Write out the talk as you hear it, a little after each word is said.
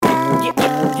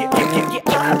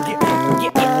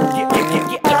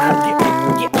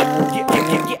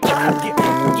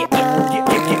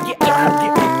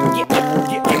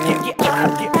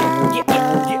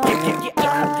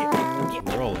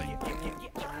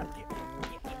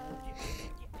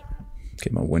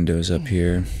Get my windows up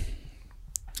here.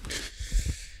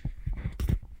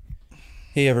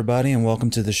 Hey everybody, and welcome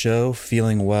to the show.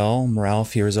 Feeling well.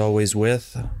 Ralph here as always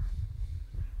with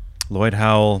Lloyd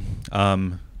Howell.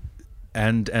 And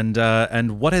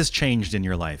what has changed in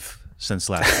your life since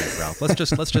last week, Ralph?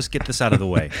 Let's just get this out of the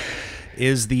way.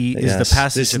 Is the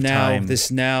passage of time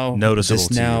noticeable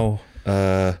to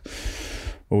you?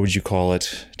 What would you call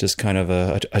it? Just kind of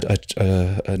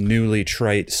a newly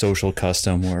trite social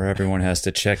custom where everyone has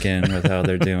to check in with how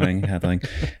they're doing. Like,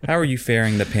 how are you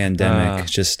faring the pandemic?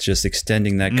 Just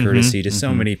extending that courtesy to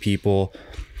so many people.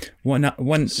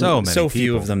 So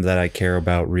few of them that I care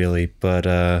about, really.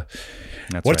 But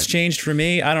what's changed for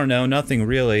me? I don't know. Nothing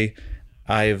really.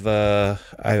 I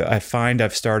find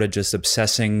I've started just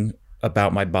obsessing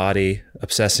about my body,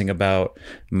 obsessing about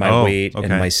my weight and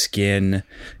my skin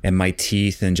and my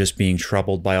teeth, and just being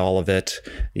troubled by all of it.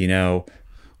 You know,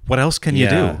 what else can you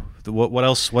do? What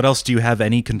else do you have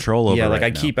any control over? Yeah, like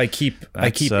right I keep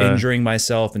injuring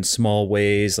myself in small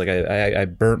ways. Like I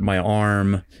burnt my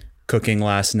arm cooking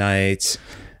last night,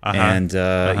 and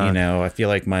you know, I feel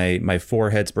like my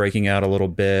forehead's breaking out a little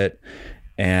bit,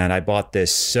 and I bought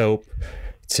this soap.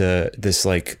 This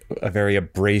like a very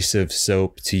abrasive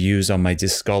soap to use on my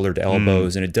discolored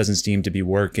elbows, and it doesn't seem to be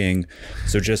working.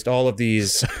 So just all of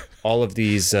these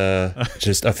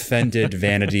just offended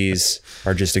vanities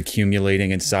are just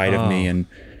accumulating inside of me, and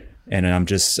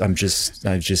it's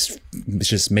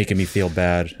just making me feel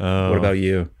bad. What about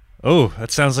you? Oh,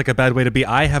 that sounds like a bad way to be.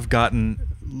 I have gotten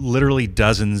literally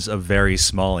dozens of very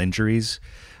small injuries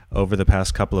over the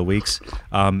past couple of weeks,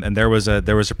 and there was a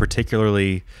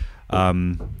particularly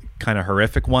kind of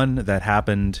horrific one that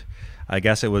happened. I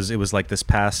guess it was like this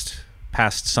past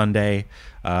Sunday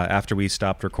after we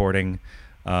stopped recording.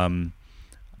 I've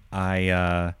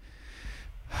been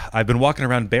walking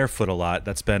around barefoot a lot.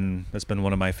 That's been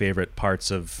one of my favorite parts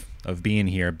of being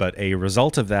here. But a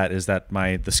result of that is that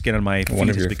the skin on my feet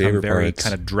has become very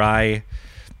kind of dry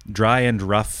and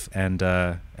rough and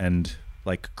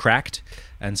like cracked.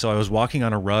 And so I was walking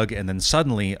on a rug, and then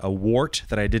suddenly a wart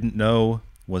that I didn't know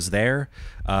was there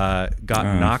got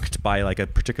knocked by like a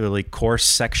particularly coarse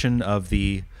section of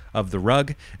the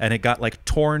rug, and it got like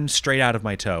torn straight out of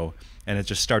my toe, and it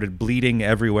just started bleeding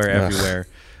everywhere.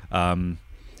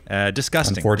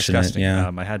 Disgusting. Unfortunate. Yeah.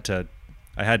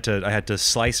 I had to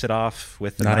slice it off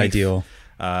with the knife. Not ideal.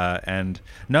 And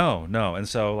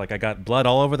so like I got blood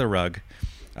all over the rug.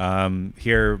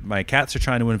 Here my cats are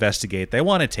trying to investigate. They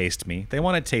want to taste me. They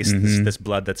want to taste this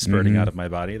blood that's spurting out of my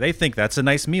body. They think that's a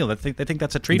nice meal. They think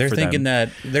that's a treat for them. They're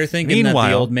thinking that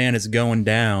the old man is going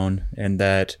down, and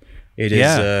that it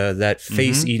is that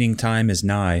face eating time is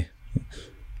nigh.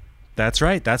 That's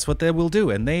right. That's what they will do.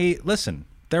 And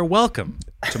they're welcome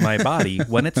to my body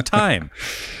when it's time.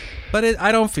 But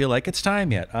I don't feel like it's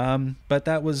time yet. But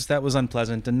that was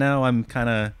unpleasant, and now I'm kind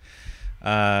of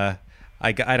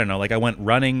I don't know, like I went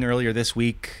running earlier this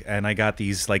week, and I got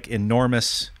these like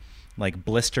enormous like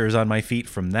blisters on my feet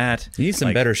from that. You need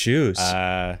some better shoes.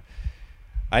 It's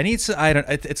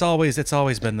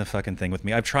always been the fucking thing with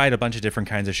me. I've tried a bunch of different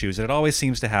kinds of shoes, and it always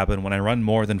seems to happen when I run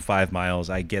more than 5 miles.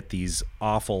 I get these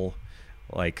awful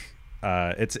like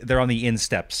they're on the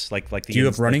insteps, like the Do you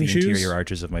have running shoes? Interior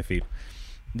arches of my feet.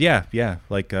 Yeah,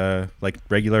 like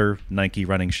regular Nike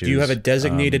running shoes. Do you have a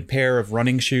designated pair of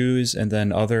running shoes and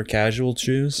then other casual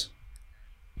shoes?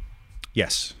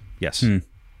 Yes.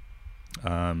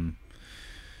 Have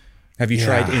you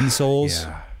tried insoles?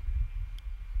 Yeah.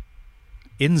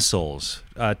 Insoles.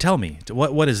 Tell me,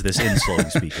 what is this insole you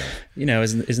speak of? You know,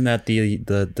 isn't that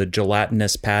the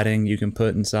gelatinous padding you can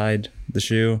put inside the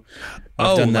shoe?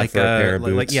 I've done that for a pair of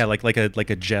boots. like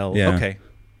a gel. Yeah. Okay.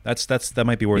 That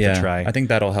might be worth a try. I think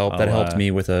that'll help. That helped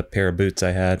me with a pair of boots I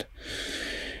had.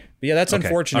 But yeah, that's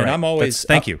unfortunate. Right. I'm always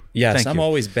thank you. Yes, Thank I'm you.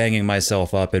 always banging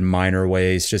myself up in minor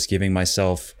ways, just giving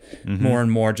myself more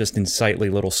and more just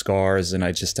unsightly little scars, and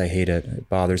I hate it. It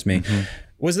bothers me.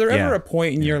 Was there ever a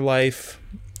point in your life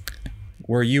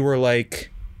where you were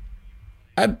like,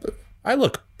 I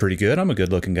look pretty good. I'm a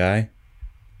good-looking guy.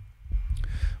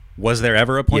 Was there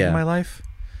ever a point in my life?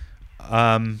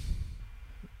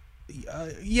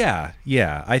 Yeah.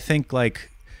 I think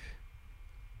like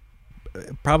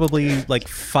probably like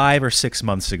 5 or 6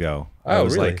 months ago. Oh, I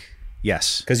was really? like,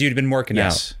 yes, Because you'd been working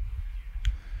out.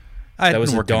 That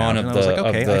was the dawn of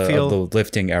the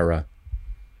lifting era.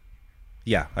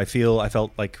 Yeah, I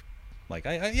felt like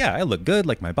I look good.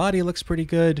 Like my body looks pretty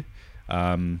good.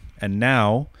 And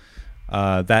now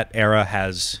that era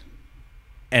has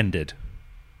ended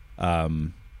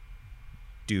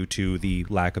due to the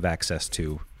lack of access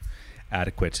to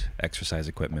adequate exercise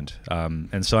equipment.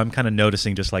 And so I'm kind of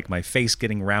noticing just like my face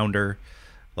getting rounder,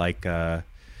 like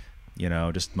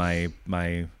just my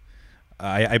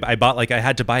I bought, like, I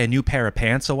had to buy a new pair of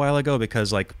pants a while ago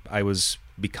because like I was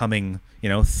becoming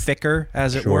thicker,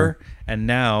 as it were, and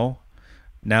now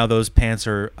those pants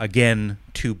are again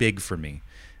too big for me,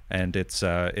 and it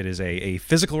is a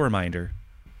physical reminder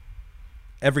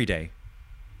every day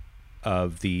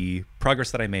of the progress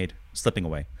that I made slipping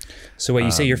away. So what, you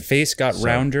say your face got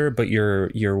rounder, but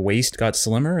your waist got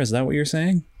slimmer? Is that what you're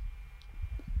saying?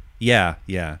 Yeah.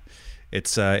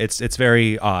 It's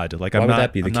very odd. Like, why would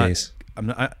that be the case?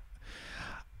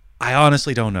 I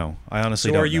honestly don't know.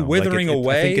 So are you withering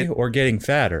away or getting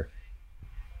fatter?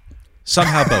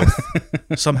 Somehow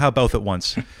both. Somehow both at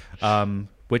once.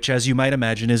 Which, as you might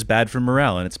imagine, is bad for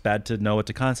morale, and it's bad to know what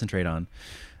to concentrate on.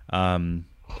 I'm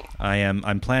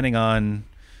planning on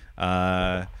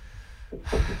I'm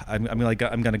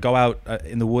gonna go out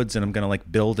in the woods, and I'm gonna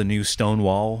like build a new stone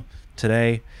wall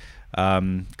today,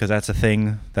 because that's a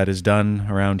thing that is done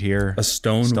around here. A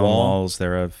stone wall? Walls,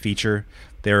 they're a feature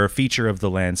of the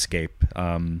landscape.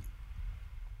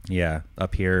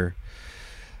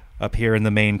 Up here in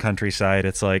the Maine countryside,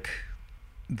 it's like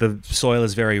the soil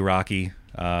is very rocky,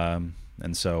 and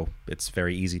so it's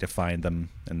very easy to find them,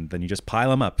 and then you just pile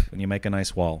them up and you make a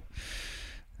nice wall.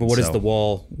 But what is the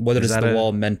wall? What is the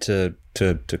wall meant to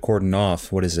cordon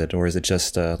off? What is it? Or is it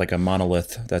just like a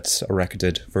monolith that's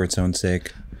erected for its own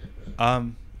sake?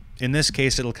 In this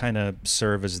case, it'll kind of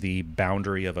serve as the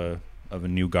boundary of a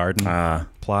new garden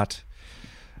plot.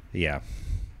 Yeah.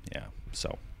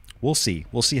 So we'll see.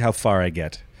 We'll see how far I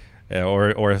get.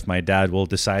 Or if my dad will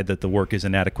decide that the work is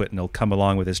inadequate and he'll come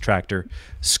along with his tractor,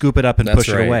 scoop it up and push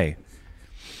it away.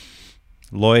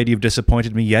 Lloyd, you've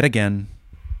disappointed me yet again.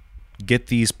 Get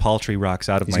these paltry rocks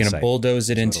out of my sight. He's going to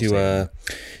bulldoze it into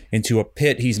a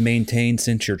pit he's maintained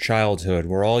since your childhood,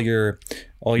 where all your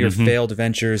failed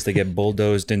ventures, they get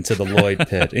bulldozed into the Lloyd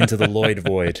pit, into the Lloyd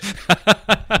void.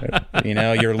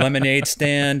 Your lemonade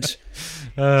stand,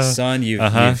 son, you've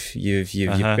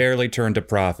barely turned a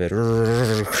profit.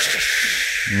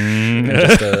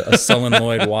 Just a sullen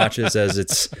Lloyd watches as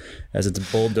it's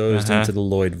bulldozed into the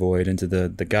Lloyd void, into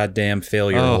the goddamn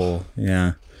failure hole.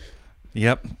 Yeah.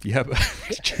 Yep.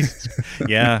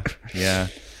 Yeah.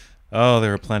 Oh,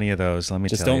 there are plenty of those. Let me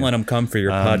just tell don't you. let them come for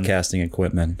your podcasting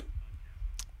equipment.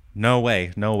 No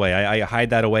way. I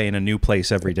hide that away in a new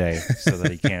place every day so that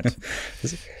he can't.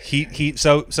 He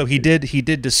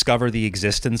did discover the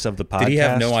existence of the podcast. Did he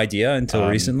have no idea until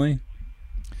recently?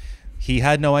 He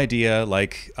had no idea.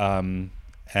 And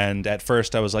at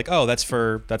first I was like, oh, that's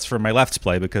for my Let's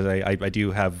Play, because I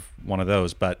do have one of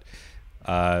those, but.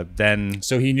 Then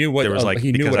so he knew what there was like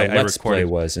he knew what a Let's Play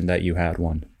was, and that you had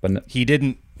one, but he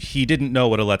didn't know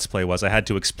what a Let's Play was. I had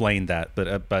to explain that, but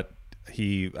I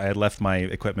had left my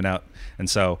equipment out, and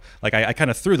so like I kind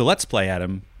of threw the Let's Play at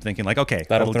him, thinking like, okay,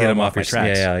 that'll get him off my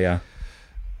tracks. Yeah.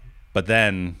 But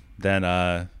then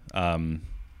I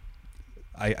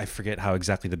forget how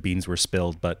exactly the beans were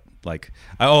spilled, but like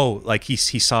he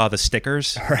saw the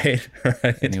stickers, right,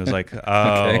 and he was like,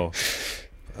 oh.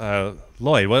 Okay.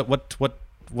 Lloyd,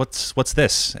 what's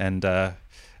this? And I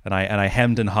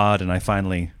hemmed and hawed, and I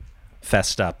finally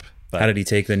fessed up. But how did he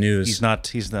take the news? He's not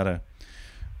he just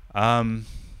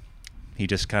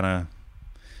kind of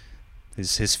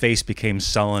his face became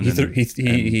sullen.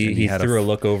 He threw a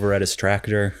look over at his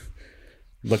tractor,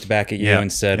 looked back at you,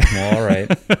 and said, "Well, all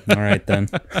right then."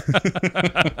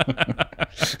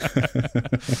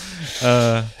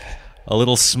 A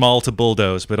little small to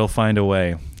bulldoze, but he'll find a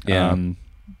way. Yeah.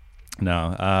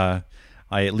 No,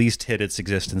 I at least hid its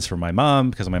existence from my mom,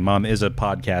 because my mom is a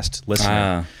podcast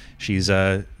listener. She's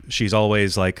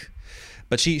always like,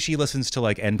 but she listens to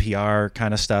like NPR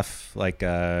kind of stuff, like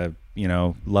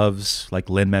loves like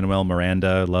Lin-Manuel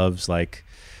Miranda, loves like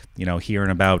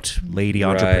hearing about lady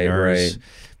entrepreneurs, right.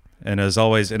 and is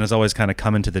always kind of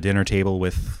coming to the dinner table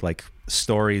with like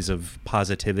stories of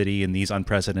positivity in these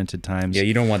unprecedented times. Yeah,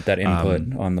 you don't want that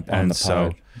input on the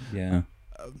pod. Yeah.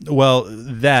 Well,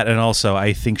 that, and also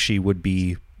I think she would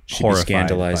be horrified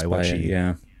scandalized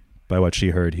by what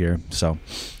she heard here. So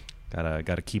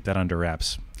gotta keep that under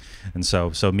wraps. And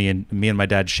so me and my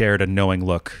dad shared a knowing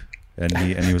look, and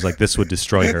he was like, "This would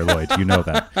destroy her, Lloyd. You know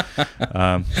that."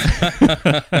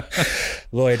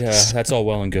 Lloyd, that's all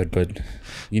well and good, but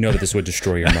you know that this would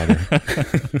destroy your mother.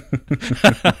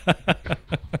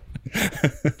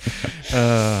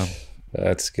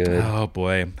 That's good. Oh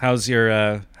boy, how's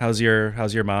your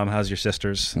mom? How's your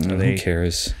sisters? Who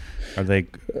cares? Are they?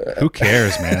 Who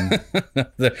cares, man?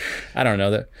 I don't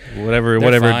know that.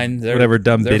 Whatever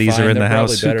dumb biddies are in the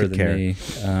house. Who could care? Me.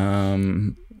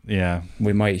 Yeah,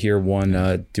 we might hear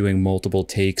one doing multiple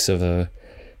takes of a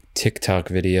TikTok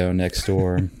video next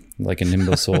door, like an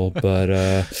imbecile.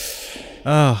 But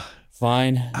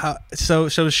fine. So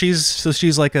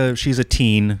she's like she's a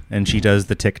teen, and she does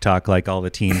the TikTok like all the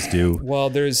teens do. Well,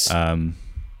 there is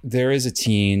a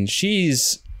teen.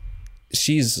 She's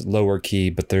lower key,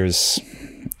 but there's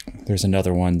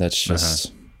another one that's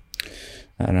just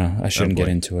I don't know. I shouldn't get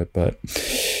into it, but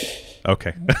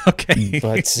okay.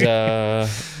 But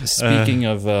speaking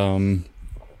of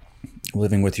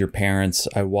living with your parents,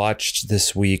 I watched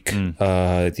this week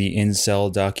the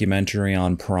incel documentary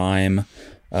on Prime,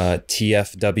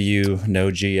 TFW No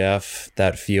GF,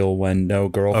 That Feel When No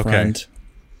Girlfriend. Okay.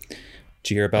 Did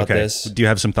you hear about this? Do you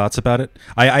have some thoughts about it?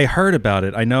 I heard about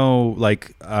it. I know,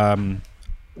 like,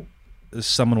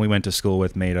 someone we went to school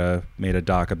with made a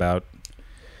doc about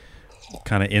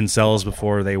kind of incels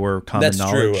before they were common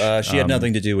knowledge. That's true. She had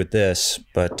nothing to do with this,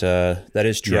 but that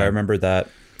is true. Yeah. I remember that.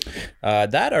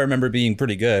 That I remember being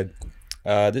pretty good.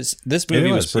 This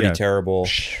movie was pretty terrible.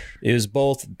 It was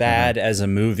both bad as a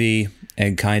movie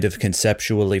and kind of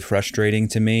conceptually frustrating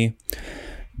to me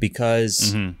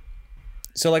because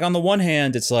so like on the one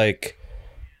hand it's like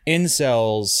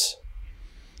incels,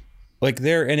 like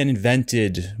they're an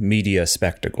invented media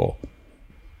spectacle.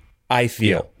 I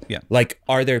feel like,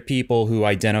 are there people who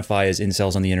identify as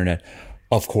incels on the internet?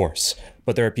 Of course.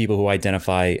 But there are people who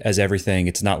identify as everything.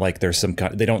 It's not like there's some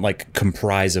kind, they don't like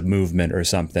comprise a movement or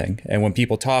something. And when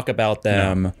people talk about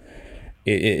them,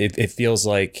 it feels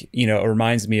like, you know, it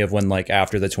reminds me of when, like,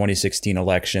 after the 2016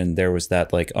 election, there was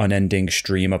that like unending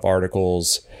stream of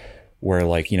articles where,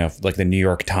 like, you know, like the New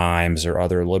York Times or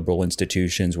other liberal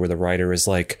institutions where the writer is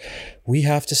like, we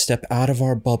have to step out of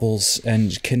our bubbles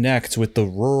and connect with the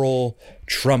rural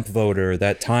Trump voter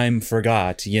that time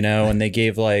forgot, you know, and they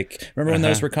gave like, remember when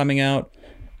those were coming out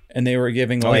and they were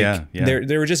giving like,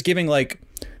 they were just giving like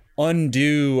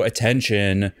undue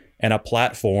attention and a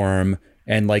platform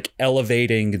and like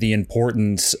elevating the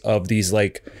importance of these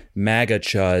like MAGA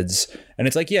chuds. And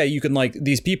it's like, yeah, you can like,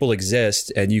 these people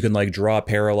exist and you can like draw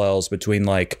parallels between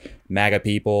like MAGA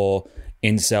people,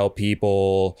 incel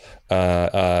people,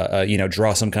 you know,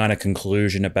 draw some kind of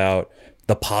conclusion about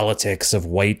the politics of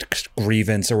white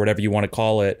grievance or whatever you want to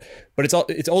call it. But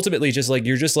it's ultimately just like,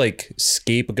 you're just like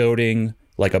scapegoating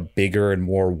like a bigger and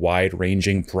more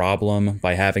wide-ranging problem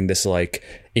by having this like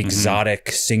exotic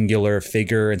singular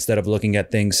figure instead of looking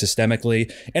at things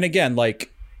systemically. And again,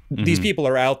 like these people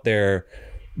are out there,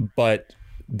 but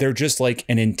they're just like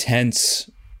an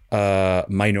intense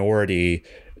minority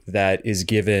that is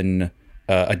given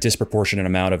a disproportionate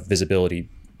amount of visibility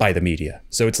by the media.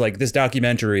 So it's like this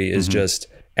documentary is just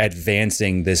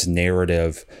advancing this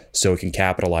narrative so it can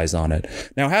capitalize on it.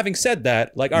 Now, having said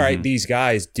that, like, all right, these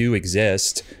guys do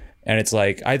exist. And it's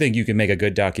like, I think you can make a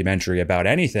good documentary about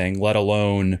anything, let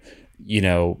alone, you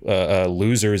know,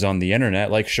 losers on the internet.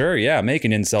 Like, sure, yeah, make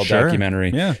an incel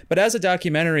documentary. Yeah. But as a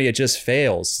documentary, it just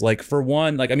fails. Like, for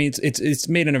one, like, I mean, it's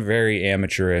made in a very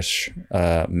amateurish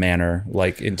manner.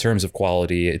 Like, in terms of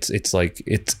quality, it's like,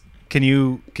 it's... Can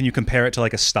you compare it to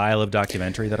like a style of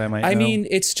documentary that I might know? I mean,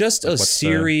 it's just like a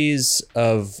series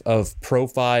of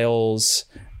profiles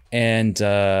and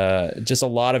just a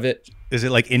lot of it. Is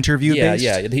it like interview based?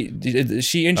 Yeah.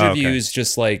 She interviews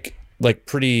just like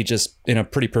pretty, just in a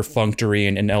pretty perfunctory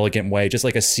and elegant way, just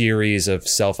like a series of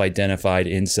self-identified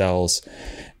incels.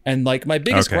 And like my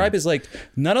biggest gripe is like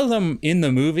none of them in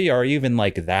the movie are even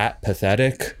like that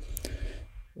pathetic.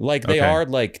 Like they are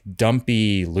like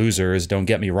dumpy losers, don't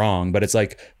get me wrong, but it's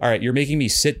like, all right, you're making me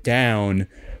sit down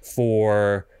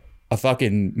for a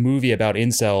fucking movie about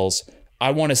incels. I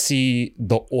want to see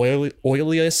the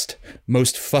oiliest,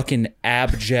 most fucking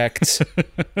abject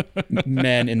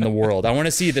men in the world. I want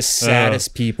to see the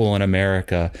saddest people in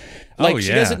America. Like,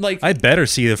 she doesn't like. I better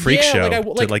see the freak show to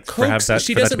like have that.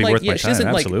 She for that doesn't to be like. Worth Yeah, my she time. doesn't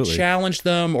Absolutely. like challenge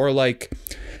them or like.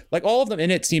 Like all of them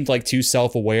in it seemed like too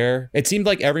self-aware. It seemed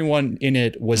like everyone in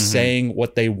it was saying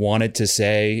what they wanted to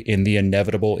say in the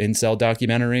inevitable incel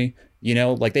documentary. You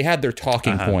know, like they had their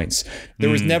talking points. There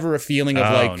was never a feeling of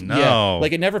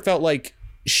like it never felt like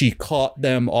she caught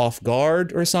them off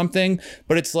guard or something.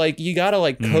 But it's like you gotta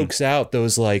like coax out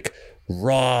those like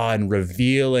raw and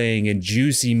revealing and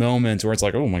juicy moments where it's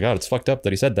like, oh my god, it's fucked up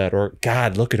that he said that, or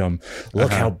god, look at him,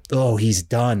 look how he's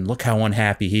done, look how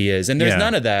unhappy he is. And there's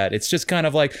none of that. It's just kind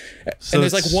of like, so and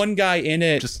there's like one guy in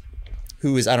it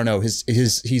who is, I don't know,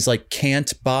 he's like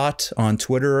Cantbot on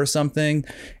Twitter or something,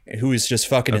 who is just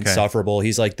fucking insufferable.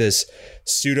 He's like this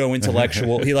pseudo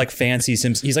intellectual. He like fancies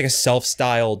him. He's like a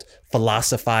self-styled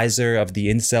philosophizer of the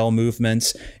incel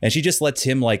movement, and she just lets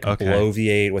him like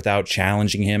bloviate without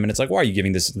challenging him. And it's like, why are you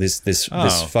giving this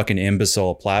fucking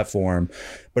imbecile a platform?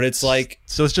 But it's like,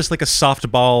 so it's just like a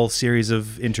softball series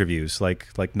of interviews, like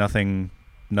nothing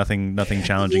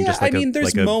challenging. Yeah, just like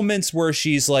there's moments where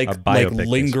she's like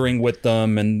lingering with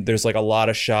them, and there's like a lot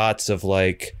of shots of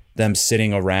like them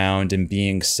sitting around and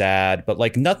being sad, but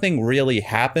like nothing really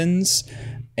happens,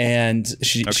 and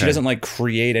she doesn't like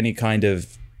create any kind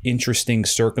of interesting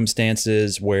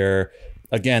circumstances where,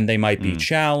 again, they might be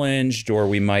challenged, or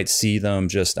we might see them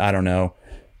just, I don't know,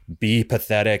 be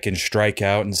pathetic and strike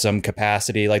out in some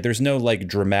capacity. Like there's no like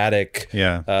dramatic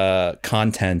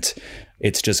content.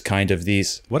 It's just kind of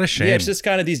these... What a shame. Yeah, it's just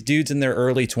kind of these dudes in their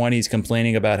early 20s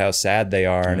complaining about how sad they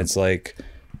are. And it's like,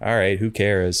 all right, who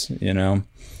cares, you know?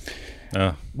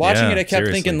 Watching it, I kept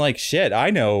thinking like, shit,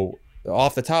 I know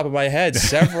off the top of my head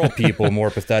several people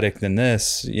more pathetic than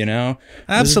this, you know?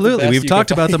 Absolutely. We've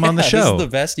talked about them on the show. This is the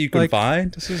best you can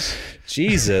find? This is...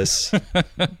 Jesus.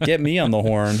 Get me on the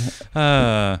horn.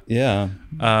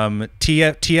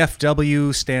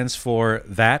 TFW stands for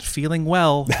That Feeling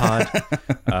Well Pod.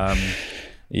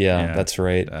 That's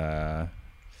right.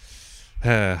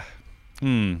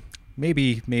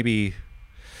 Maybe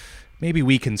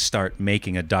we can start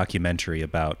making a documentary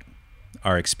about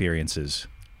our experiences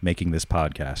making this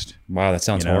podcast. Wow, that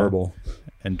sounds horrible.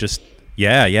 And just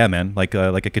man, like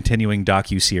a continuing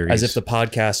docu-series. As if the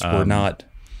podcast were not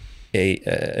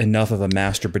enough of a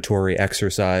masturbatory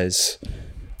exercise.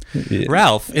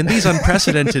 Ralph, in these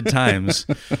unprecedented times,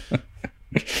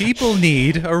 people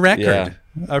need a record.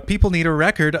 People need a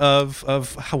record of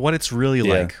what it's really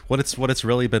like, what it's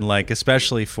really been like,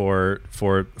 especially for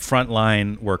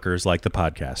frontline workers like the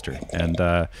podcaster,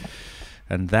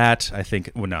 and that I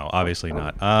think, well, no, obviously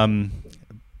not. I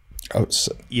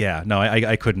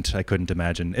couldn't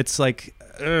imagine. It's like,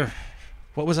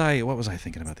 what was I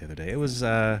thinking about the other day? It was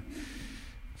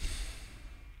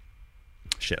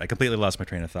shit. I completely lost my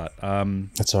train of thought.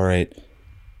 That's all right.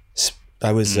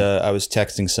 I was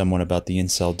texting someone about the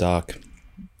incel doc,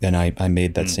 and I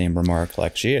made that same remark,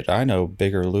 like, shit, I know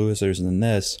bigger losers than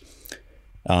this.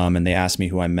 And they asked me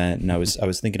who I meant, and I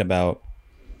was thinking about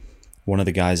one of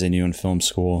the guys I knew in film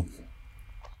school.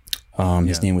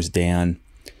 His name was Dan,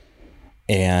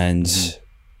 and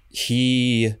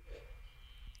he,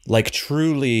 like,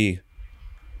 truly,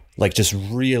 like, just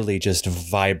really just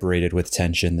vibrated with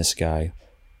tension. This guy,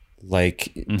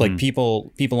 like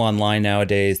people online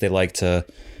nowadays, they like to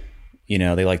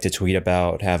tweet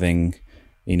about having,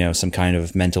 some kind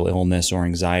of mental illness or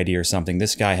anxiety or something.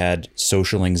 This guy had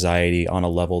social anxiety on a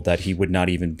level that he would not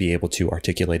even be able to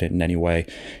articulate it in any way.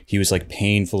 He was like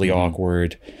painfully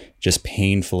awkward, just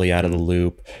painfully out of the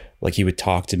loop. Like he would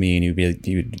talk to me and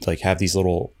he would like have these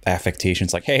little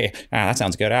affectations like, hey, that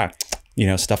sounds good.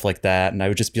 Stuff like that. And I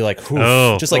would just be like,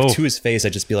 to his face,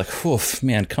 I'd just be like, oof,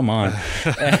 man, come on.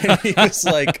 And he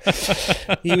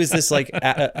was this like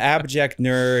abject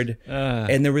nerd.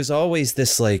 And there was always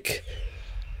this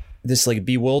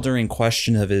bewildering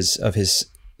question of his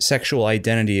sexual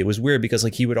identity. It was weird because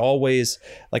like he would always,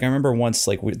 like, I remember once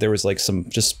like there was like some,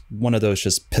 just one of those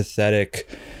just pathetic,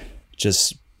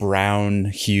 just brown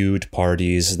hued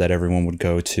parties that everyone would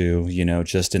go to,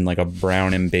 just in like a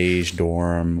brown and beige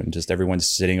dorm, and just everyone's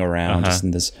sitting around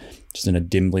just in a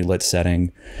dimly lit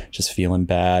setting, just feeling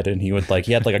bad. And he had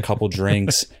like a couple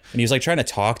drinks, and he was like trying to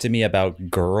talk to me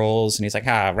about girls, and he's like,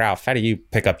 Ralph, how do you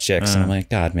pick up chicks? And I'm like,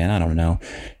 God, man, I don't know.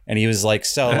 And he was like,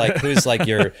 so like, who's like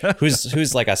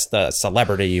who's like the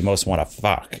celebrity you most want to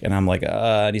fuck? And I'm like,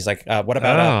 and he's like, what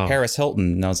about Paris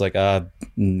Hilton? And I was like,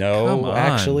 no,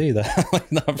 actually,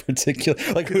 not particular.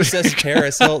 Like, who says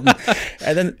Paris Hilton?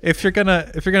 And then if you're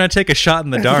gonna take a shot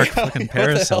in the dark, fucking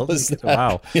Paris Hilton.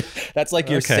 Wow, that's like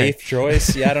your safe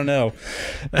choice. Yeah, I don't know.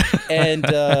 And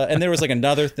there was like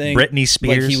another thing. Britney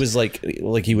Spears.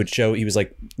 Like he was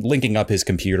like linking up his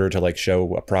computer to like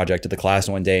show a project to the class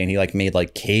one day, and he like made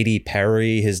like Katy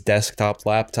Perry his desktop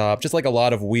laptop, just like a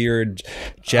lot of weird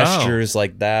gestures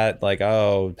like that, like,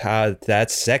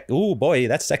 that's ooh boy,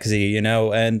 that's sexy, and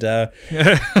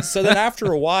so then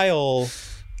after a while,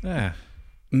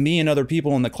 me and other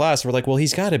people in the class were like, well,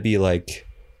 he's got to be like,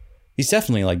 he's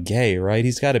definitely like gay, right?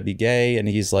 He's got to be gay, and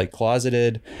he's like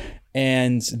closeted.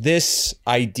 And this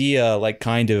idea like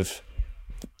kind of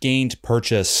gained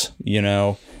purchase,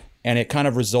 and it kind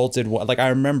of resulted, like, I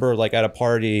remember like at a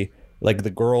party, like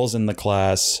the girls in the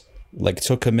class like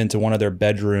took him into one of their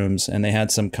bedrooms, and they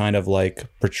had some kind of like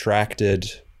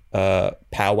protracted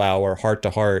powwow or heart to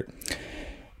heart.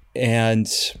 And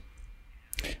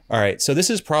all right, so this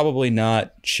is probably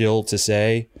not chill to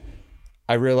say.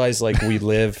 I realize like we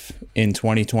live in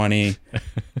 2020,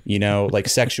 you know, like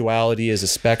sexuality is a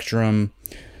spectrum.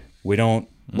 We don't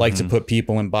like to put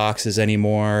people in boxes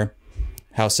anymore.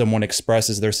 How someone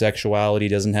expresses their sexuality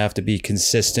doesn't have to be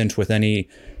consistent with any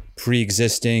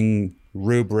pre-existing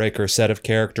rubric or set of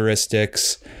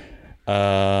characteristics.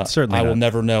 Certainly I not. will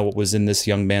never know what was in this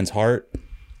young man's heart.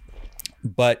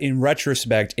 But in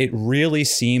retrospect, it really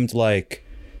seemed like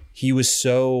he was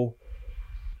so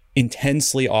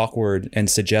intensely awkward and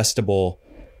suggestible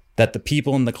that the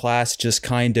people in the class just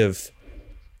kind of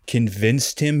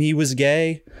convinced him he was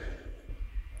gay.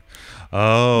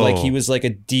 Oh. Like he was like a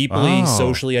deeply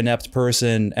socially inept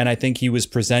person, and I think he was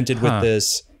presented with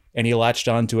this and he latched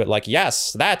onto it like,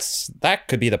 yes, that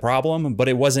could be the problem, but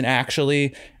it wasn't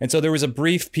actually. And so there was a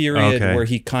brief period where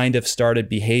he kind of started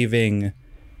behaving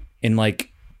in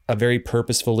like a very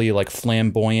purposefully like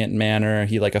flamboyant manner.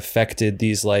 He like affected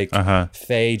these like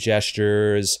fey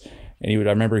gestures, and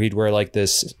I remember he'd wear like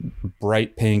this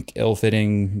bright pink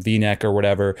ill-fitting V-neck or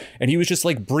whatever, and he was just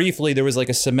like briefly, there was like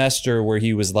a semester where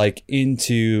he was like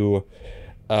into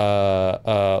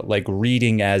like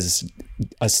reading as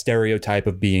a stereotype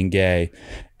of being gay.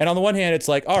 And on the one hand, it's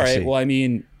like, all right, well, I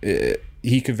mean,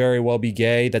 he could very well be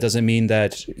gay. That doesn't mean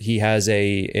that he has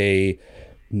a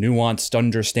nuanced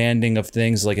understanding of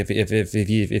things. Like if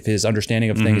his understanding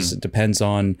of things depends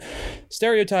on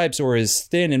stereotypes or is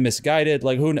thin and misguided,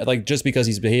 like just because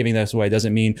he's behaving this way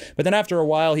doesn't mean. But then after a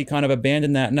while he kind of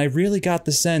abandoned that, and I really got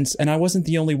the sense, and I wasn't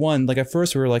the only one, like at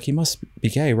first we were like, he must be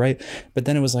gay, right? But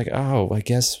then it was like, oh, I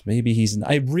guess maybe he's.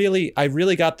 I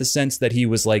really got the sense that he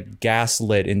was like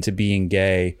gaslit into being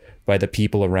gay by the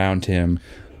people around him.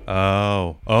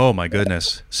 Oh my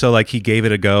goodness. So like he gave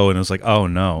it a go and it was like, oh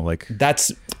no, like that's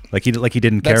like he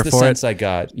didn't care for it. That's the sense I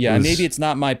got. Yeah, maybe it's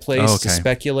not my place to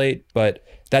speculate, but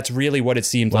that's really what it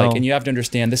seemed like. And you have to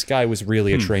understand, this guy was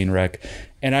really a train wreck.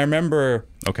 And I remember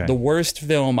the worst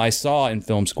film I saw in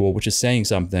film school, which is saying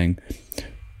something,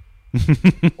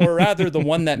 or rather the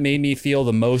one that made me feel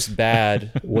the most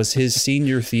bad, was his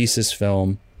senior thesis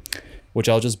film, which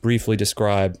I'll just briefly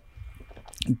describe.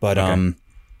 But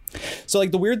so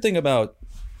like the weird thing about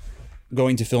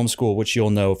going to film school, which you'll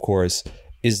know, of course,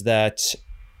 is that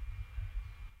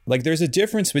like there's a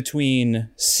difference between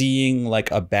seeing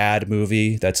like a bad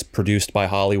movie that's produced by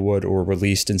Hollywood or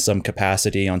released in some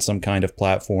capacity on some kind of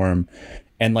platform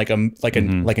and like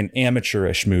an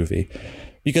amateurish movie.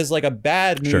 Because like a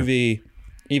bad movie,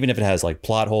 even if it has like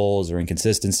plot holes or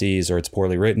inconsistencies or it's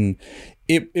poorly written,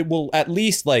 it will at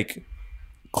least like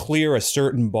clear a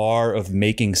certain bar of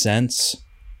making sense.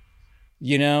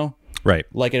 You know, right?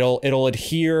 Like it'll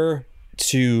adhere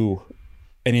to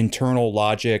an internal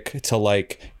logic to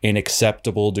like an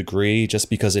acceptable degree, just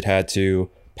because it had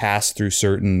to pass through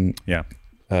certain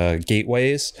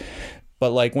gateways.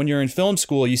 But like when you're in film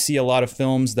school, you see a lot of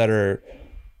films that are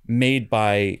made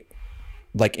by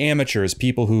like amateurs,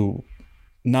 people who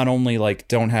not only like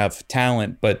don't have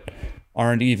talent, but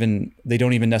they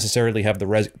don't even necessarily have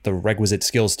the requisite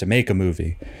skills to make a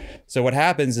movie. So what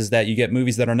happens is that you get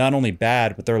movies that are not only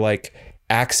bad, but they're like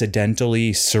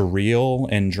accidentally surreal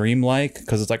and dreamlike,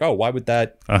 because it's like, oh, why would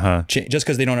that just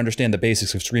because they don't understand the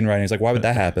basics of screenwriting? It's like, why would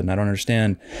that happen? I don't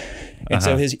understand. And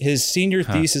so his senior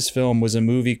thesis film was a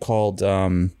movie called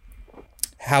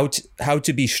How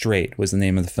to Be Straight was the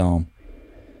name of the film.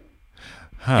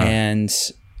 And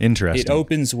interesting. It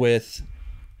opens with,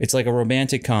 it's like a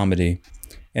romantic comedy,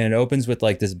 and it opens with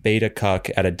like this beta cuck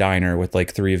at a diner with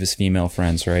like 3 of his female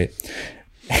friends, right?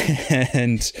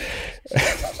 And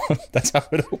that's how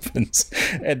it opens.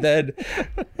 And then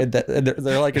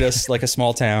they're like in a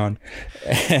small town,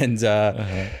 and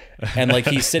like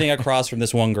he's sitting across from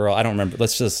this one girl. I don't remember.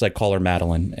 Let's just like call her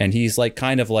Madeline. And he's like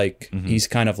kind of like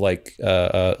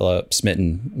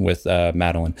smitten with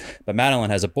Madeline. But Madeline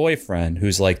has a boyfriend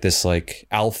who's like this like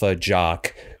alpha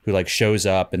jock who like shows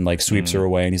up and like sweeps her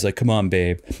away, and he's like, come on,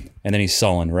 babe. And then he's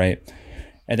sullen, right?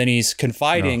 And then he's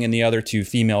confiding in the other 2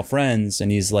 female friends,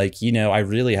 and he's like, you know, I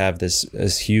really have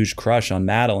this huge crush on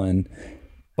Madeline,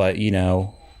 but you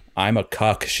know, I'm a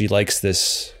cuck. She likes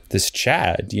this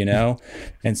Chad, you know?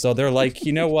 And so they're like,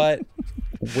 you know what?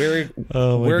 We're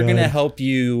gonna help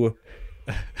you.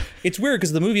 It's weird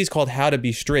because the movie is called How to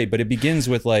Be Straight, but it begins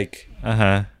with like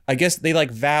I guess they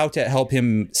like vow to help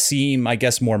him seem, I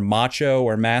guess, more macho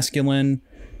or masculine.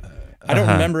 I don't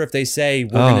remember if they say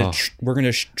we're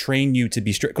gonna train you to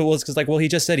be straight. Well, it's because like, well, he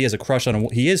just said he has a crush on him.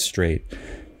 He is straight,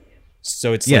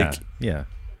 so it's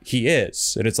he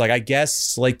is, and it's like, I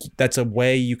guess like that's a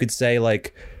way you could say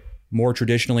like more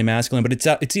traditionally masculine, but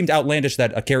it seemed outlandish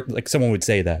that a character, like someone would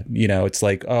say that, you know, it's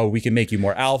like, oh, we can make you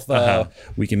more alpha,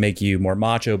 we can make you more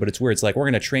macho, but it's weird. It's like, we're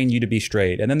going to train you to be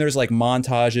straight. And then there's like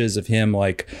montages of him,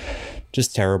 like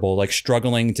just terrible, like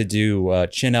struggling to do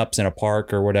chin-ups in a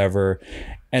park or whatever.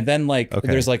 And then like,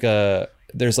 there's like a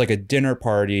dinner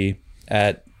party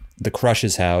at the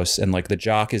Crush's house, and like the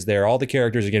jock is there. All the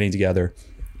characters are getting together.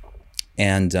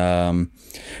 And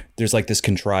there's like this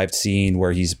contrived scene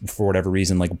where he's, for whatever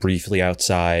reason, like briefly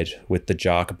outside with the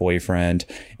jock boyfriend.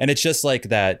 And it's just like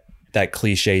that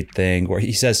cliched thing where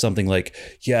he says something like,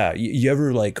 yeah, you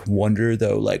ever like wonder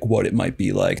though, like what it might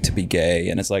be like to be gay?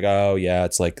 And it's like, oh yeah,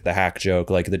 it's like the hack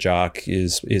joke, like the jock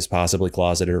is possibly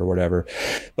closeted or whatever.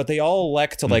 But they all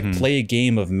elect to like play a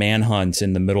game of manhunt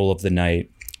in the middle of the night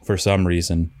for some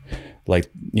reason.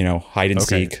 Like, you know, hide and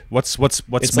seek. What's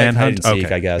it's manhunt? Like hide and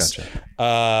seek, I guess.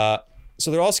 Gotcha. So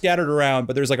they're all scattered around,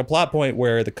 but there's like a plot point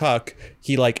where the cuck,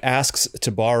 he like asks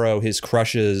to borrow his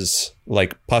crush's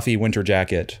like puffy winter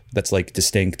jacket that's like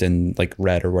distinct and like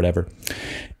red or whatever.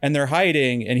 And they're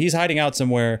hiding, and he's hiding out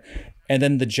somewhere. And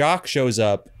then the jock shows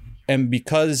up, and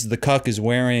because the cuck is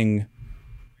wearing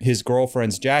his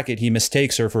girlfriend's jacket, he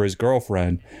mistakes her for his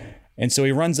girlfriend. And so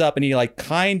he runs up and he like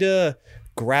kind of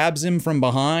grabs him from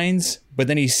behind, but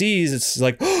then he sees it's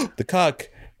like the cuck,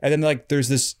 and then like there's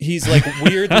this, he's like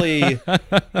weirdly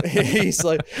he's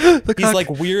like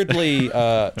weirdly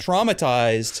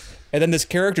traumatized, and then this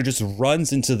character just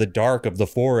runs into the dark of the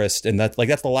forest, and that's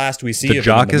the last we see of him. The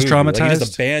jock is traumatized. Like, he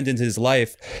just abandoned his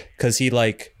life because he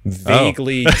like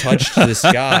vaguely touched this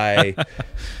guy.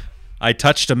 I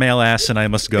touched a male ass and I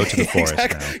must go to the forest.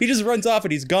 Exactly. Now. He just runs off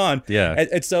and he's gone. Yeah.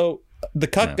 And so the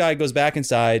cuck guy goes back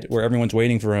inside where everyone's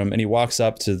waiting for him, and he walks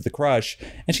up to the crush,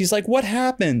 and she's like, what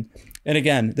happened? And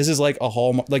again, this is like a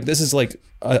hallmark, like this is like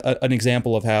an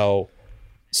example of how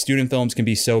student films can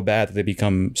be so bad that they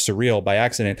become surreal by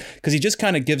accident, because he just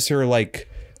kind of gives her like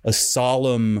a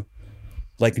solemn,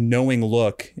 like knowing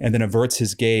look, and then averts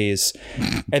his gaze,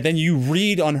 and then you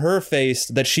read on her face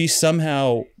that she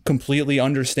somehow completely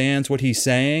understands what he's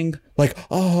saying, like,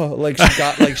 oh, like she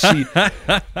got like she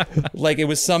like it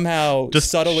was somehow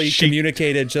just subtly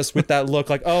communicated just with that look,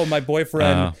 like, oh, my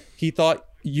boyfriend, he thought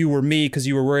you were me because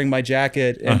you were wearing my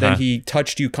jacket, and then he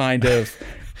touched you kind of,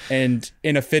 and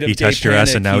in a fit of he touched your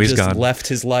ass, and now he's gone. Left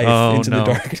his life into the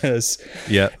darkness.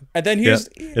 Yeah. And then here's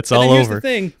it's all over. The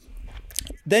thing.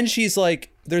 Then she's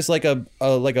like, there's like a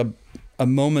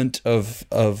moment of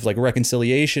like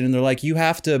reconciliation, and they're like, you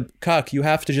have to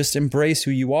just embrace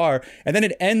who you are. And then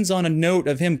it ends on a note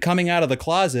of him coming out of the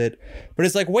closet, but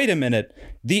it's like, wait a minute,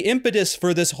 the impetus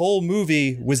for this whole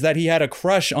movie was that he had a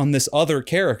crush on this other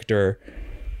character.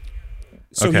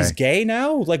 So he's gay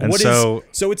now? Like, and what so,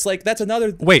 is so it's like, that's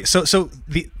another wait, so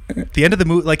the end of the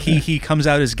movie, like he comes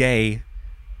out as gay,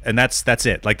 and that's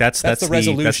it. Like that's the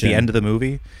resolution. That's the end of the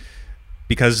movie.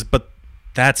 But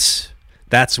that's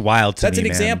wild to me. That's an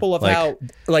example of how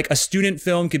like a student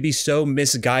film could be so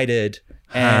misguided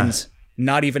and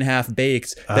not even half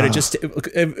baked that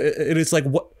it's like,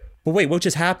 what? But wait, what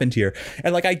just happened here?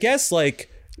 And like, I guess like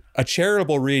a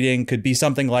charitable reading could be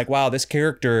something like, wow, this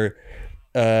character,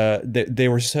 they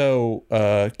were so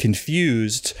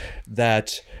confused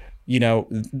that, you know,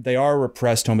 they are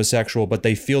repressed homosexual, but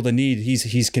they feel the need.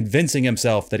 He's convincing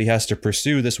himself that he has to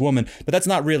pursue this woman, but that's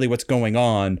not really what's going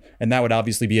on. And that would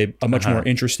obviously be a much more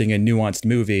interesting and nuanced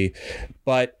movie.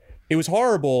 But it was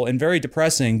horrible and very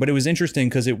depressing, but it was interesting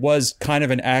because it was kind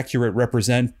of an accurate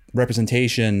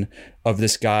representation of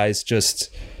this guy's just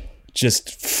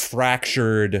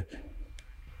fractured,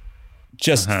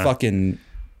 fucking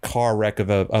car wreck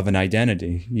of an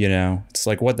identity. You know, it's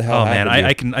like, what the hell happened?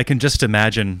 Man, I can just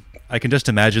imagine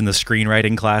the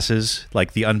screenwriting classes,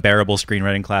 like the unbearable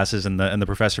screenwriting classes, and the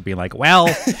professor being like, well,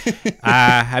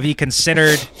 have you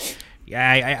considered,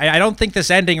 I don't think this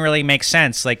ending really makes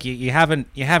sense. Like you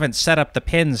haven't set up the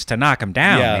pins to knock him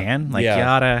down, man. Like you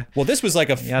oughta. Well, this was like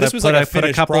a finished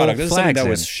product. This is something that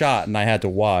was shot and I had to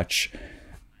watch.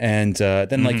 And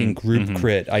then like in group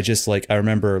crit, I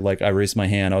remember like I raised my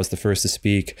hand. I was the first to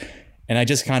speak. And I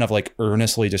just kind of like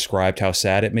earnestly described how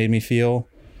sad it made me feel.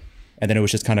 And then it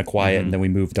was just kind of quiet, and then we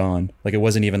moved on. Like, it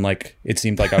wasn't even like, it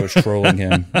seemed like I was trolling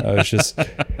him. I was just, and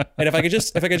if I could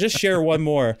just share one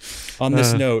more on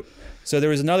this note. So there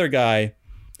was another guy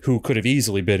who could have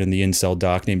easily been in the incel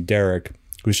doc named Derek,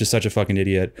 who's just such a fucking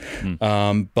idiot.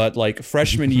 But like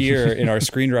freshman year in our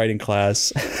screenwriting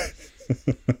class,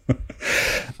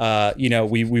 you know,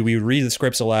 we would read the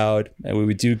scripts aloud, and we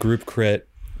would do group crit.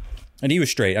 And he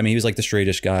was straight. I mean, he was like the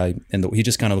straightest guy, and he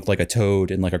just kind of looked like a toad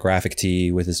in like a graphic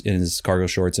tee with his cargo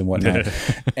shorts and whatnot.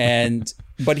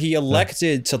 But he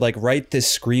elected to like write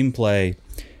this screenplay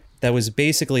that was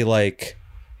basically like,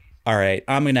 all right,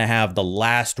 I'm going to have the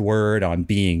last word on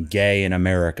being gay in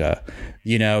America.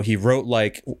 You know, he wrote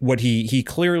like what he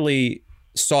clearly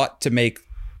sought to make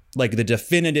like the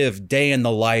definitive day in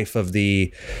the life of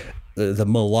the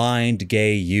maligned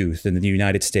gay youth in the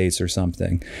United States or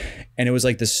something. And it was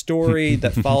like the story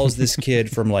that follows this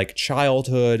kid from like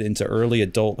childhood into early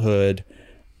adulthood,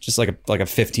 just like a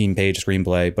 15-page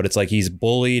screenplay. But it's like he's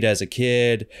bullied as a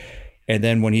kid. And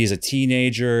then when he's a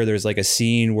teenager, there's like a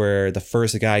scene where the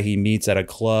first guy he meets at a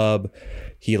club,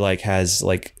 he like has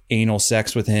like anal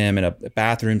sex with him in a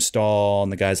bathroom stall,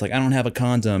 and the guy's like, I don't have a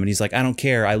condom, and he's like, I don't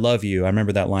care, I love you. I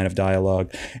remember that line of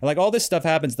dialogue. And like all this stuff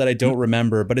happens that I don't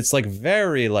remember, but it's like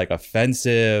very like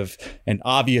offensive and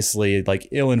obviously like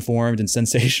ill-informed and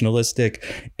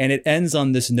sensationalistic. And it ends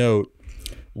on this note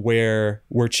where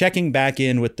we're checking back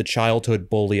in with the childhood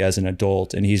bully as an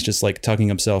adult, and he's just like tucking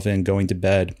himself in, going to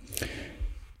bed.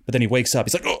 But then he wakes up,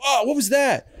 he's like, oh, what was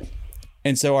that?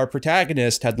 And so our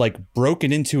protagonist had like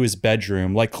broken into his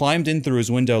bedroom, like climbed in through his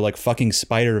window like fucking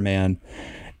Spider-Man.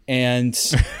 And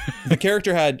the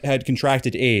character had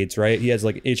contracted AIDS, right? He has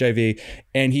like HIV,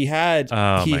 and he had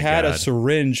a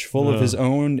syringe full of his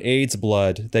own AIDS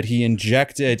blood that he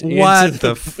injected into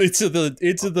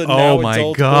the now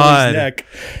adult bully's neck.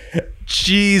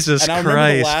 Jesus Christ, and I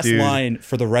remember the last line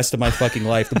for the rest of my fucking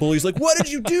life. The bully's like, "Why did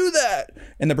you do that?"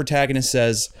 And the protagonist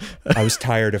says, "I was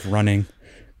tired of running."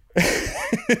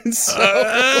 and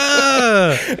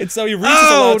so he reads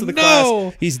this aloud to the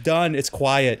class. He's done. It's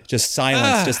quiet, just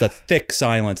silence, just a thick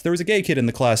silence. There was a gay kid in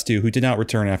the class too who did not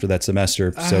return after that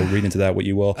semester, so read into that what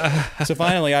you will. So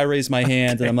finally I raise my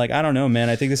hand and I'm like, I don't know, man,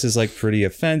 I think this is like pretty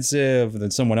offensive. And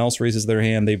then someone else raises their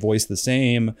hand, they voice the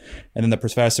same, and then the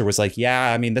professor was like,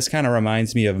 yeah, I mean, this kind of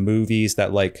reminds me of movies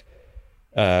that like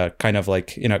kind of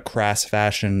like in a crass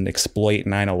fashion exploit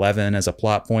 9/11 as a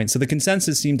plot point. So the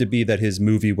consensus seemed to be that his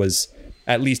movie was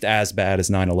at least as bad as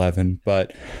 9/11,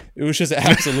 but it was just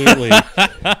absolutely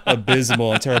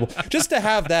abysmal and terrible. Just to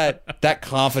have that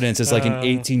confidence as like an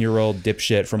 18-year-old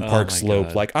dipshit from Park Slope,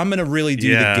 God. Like I'm gonna really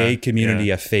do the gay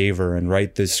community a favor and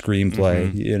write this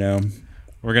screenplay. You know,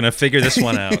 we're gonna figure this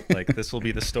one out. Like this will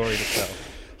be the story to tell.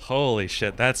 Holy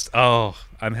shit,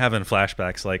 I'm having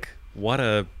flashbacks. Like what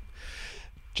a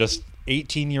just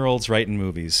 18-year-olds writing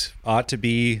movies ought to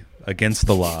be against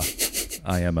the law.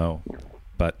 IMO.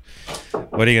 But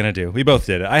what are you gonna do? We both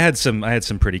did it. I had some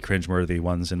pretty cringeworthy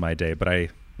ones in my day, but I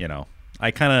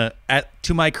kind of,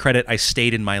 to my credit, I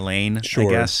stayed in my lane. Sure. I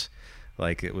guess.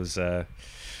 Like it was,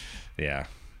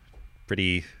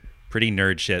 pretty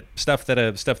nerd shit stuff that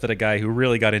a guy who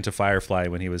really got into Firefly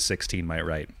when he was 16 might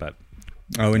write. But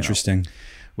interesting.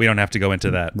 We don't have to go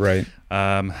into that. Right.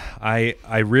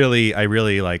 I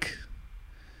really like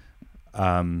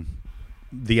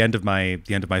the end of my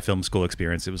film school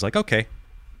experience. It was like, okay,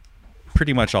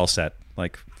 pretty much all set.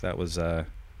 Like that was I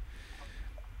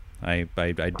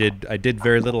did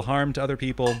very little harm to other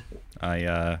people.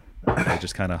 I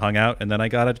just kind of hung out, and then I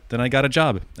got a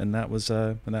job, and that was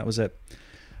it.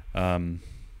 Are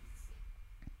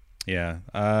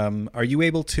you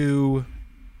able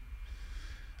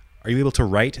to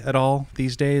write at all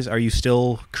these days? Are you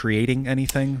still creating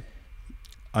anything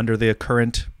under the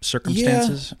current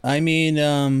circumstances? Yeah, I mean,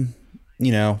 I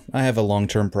have a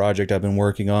long-term project I've been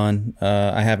working on.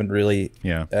 I haven't really...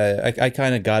 Yeah. I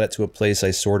kind of got it to a place I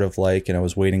sort of like, and I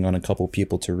was waiting on a couple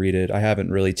people to read it. I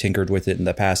haven't really tinkered with it in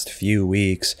the past few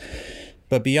weeks.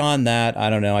 But beyond that,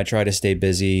 I don't know. I try to stay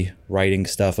busy writing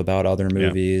stuff about other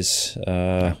movies.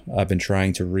 I've been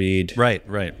trying to read...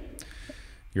 Right.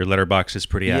 Your letterbox is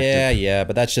pretty active. Yeah,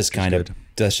 but that's just kind of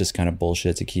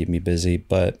bullshit to keep me busy.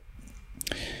 But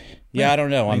I don't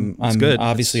know. I'm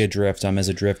obviously adrift. I'm as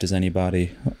adrift as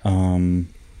anybody.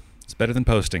 It's better than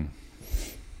posting.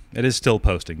 It is still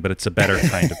posting, but it's a better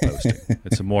kind of posting.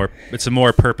 It's a more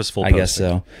purposeful posting. I guess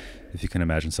so. If you can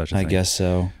imagine such a thing. I guess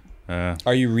so.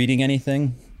 Are you reading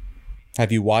anything?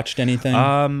 Have you watched anything?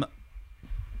 Have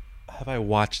I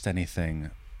watched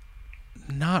anything?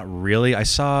 Not really. I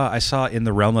saw In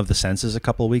the Realm of the Senses a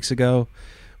couple of weeks ago,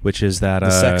 which is that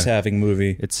the sex having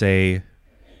movie. It's the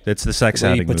sex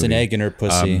having movie. He puts an egg in her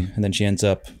pussy, and then she ends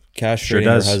up castrating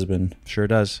her husband. Sure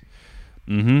does.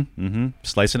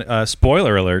 Slicing.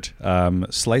 Spoiler alert.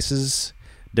 Slices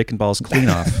dick and balls clean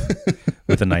off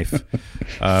with a knife,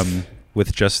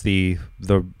 with just the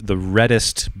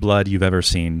reddest blood you've ever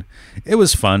seen. It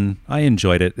was fun. I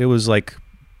enjoyed it. It was like.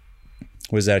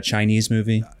 Was that a Chinese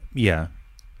movie? Yeah.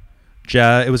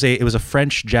 It was a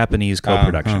French-Japanese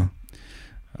co-production.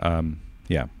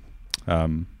 Yeah.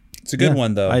 It's a good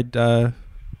one though.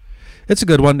 It's a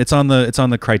good one. It's on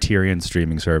the Criterion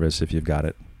streaming service if you've got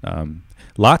it.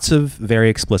 Lots of very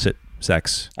explicit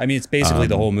sex. I mean, it's basically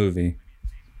the whole movie.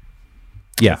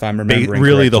 Yeah, if I'm remembering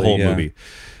really the correctly, whole movie.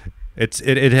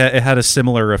 It had a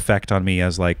similar effect on me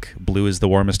as like Blue is the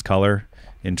Warmest Color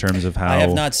in terms of how I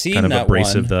have not seen kind of that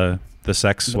abrasive one. the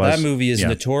sex Well, was. that movie is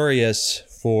notorious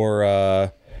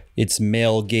for its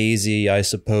male gazy, I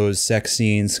suppose, sex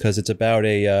scenes because it's about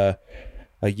a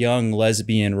young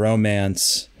lesbian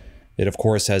romance. It of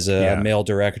course has a male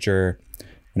director.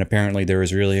 And apparently there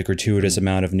is really a gratuitous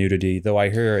amount of nudity, though I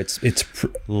hear it's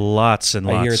lots and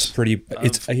lots. I hear it's pretty.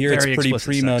 I hear it's pretty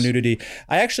primo sex. nudity.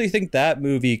 I actually think that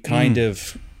movie kind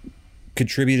of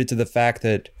contributed to the fact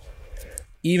that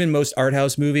even most art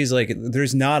house movies, like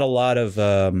there's not a lot of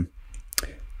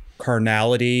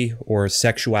carnality or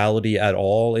sexuality at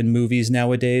all in movies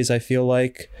nowadays. I feel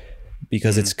like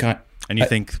because it's kind. And you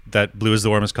think that Blue is the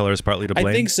Warmest Color is partly to blame?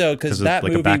 I think so, because that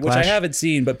movie, which I haven't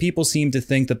seen, but people seem to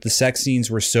think that the sex scenes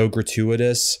were so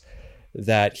gratuitous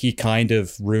that he kind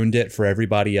of ruined it for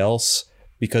everybody else,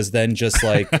 because then just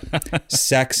like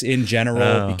sex in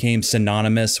general became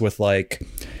synonymous with like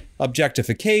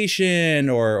objectification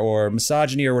or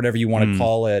misogyny or whatever you want to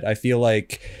call it. I feel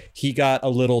like he got a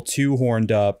little too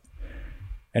horned up.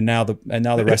 And now the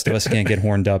rest of us can't get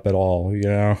horned up at all, you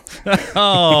know?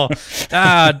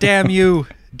 Damn you,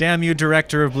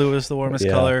 director of Blue is the Warmest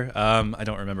Color. I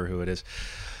don't remember who it is.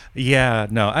 Yeah,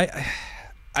 no,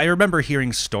 I remember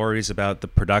hearing stories about the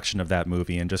production of that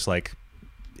movie, and just like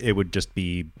it would just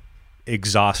be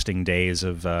exhausting days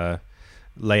of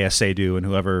Lea Seydoux and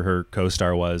whoever her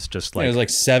co-star was, just like it was like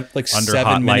 7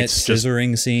 minute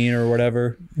scissoring scene or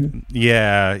whatever.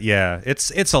 Yeah,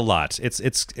 it's a lot.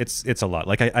 It's a lot.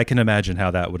 Like I can imagine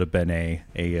how that would have been a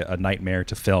nightmare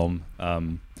to film.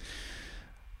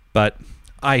 But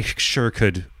I sure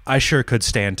could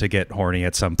stand to get horny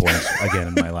at some point again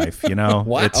in my life. You know,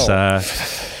 wow. It's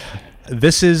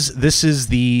this is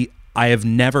the I have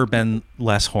never been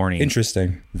less horny.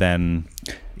 Interesting than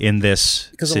in this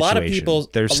because situation. a lot of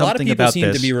people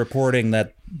seem to be reporting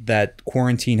that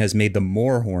quarantine has made them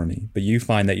more horny, but you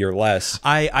find that you're less.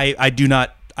 I do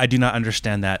not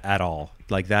understand that at all.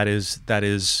 Like that is well,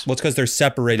 it's because they're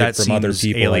separated from other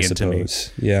people, I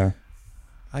suppose. Yeah,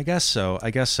 I guess so.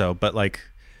 But like,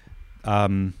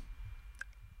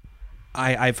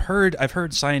 I've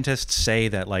heard scientists say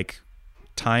that like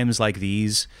times like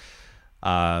these,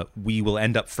 we will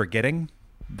end up forgetting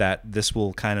that this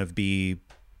will kind of be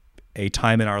a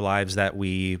time in our lives that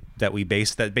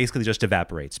basically just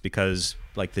evaporates, because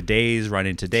like the days run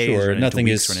into days, sure, run nothing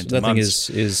into weeks, run into nothing months.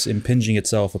 is impinging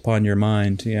itself upon your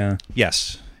mind. Yeah.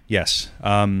 Yes.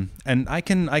 And I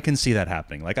can see that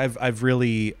happening. Like I've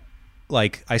really,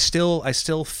 like I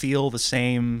still feel the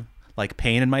same like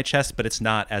pain in my chest, but it's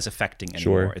not as affecting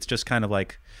anymore. Sure. It's just kind of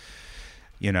like,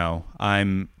 you know,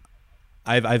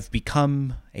 I've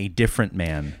become a different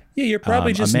man. Yeah, you're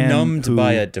probably just numbed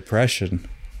by a depression.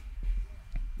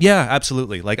 Yeah,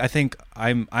 absolutely. Like I think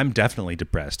I'm definitely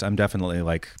depressed. I'm definitely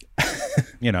like,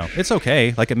 you know, it's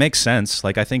okay. Like it makes sense.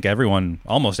 Like I think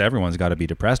almost everyone's got to be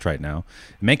depressed right now.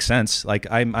 It makes sense. Like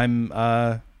I'm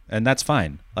and that's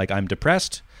fine. Like I'm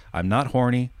depressed. I'm not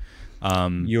horny.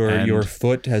 Your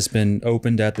foot has been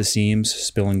opened at the seams,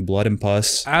 spilling blood and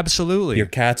pus. Absolutely. Your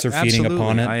cats are feeding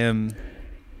upon it. I am.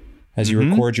 As you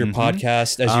record your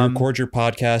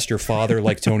podcast, your father,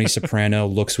 like Tony Soprano,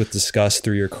 looks with disgust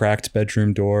through your cracked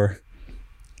bedroom door.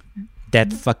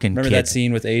 That fucking Remember kid. that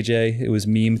scene with AJ? It was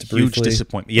memed briefly. Huge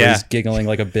disappointment. Yeah. He's giggling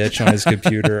like a bitch on his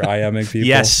computer, IMing people.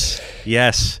 Yes.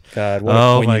 God, what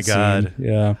a poignant God. Scene.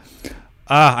 Yeah.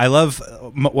 I love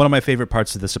one of my favorite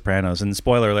parts of The Sopranos, and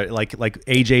spoiler alert, like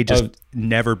AJ just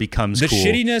never becomes the cool.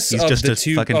 shittiness He's of just the a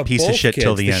two fucking piece of shit kids.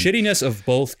 till the end. The shittiness of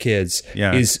both kids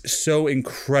is so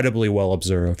incredibly well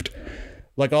observed.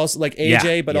 Like also like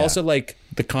AJ, but also like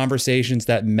the conversations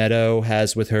that Meadow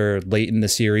has with her late in the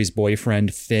series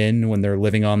boyfriend Finn when they're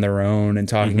living on their own and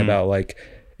talking about like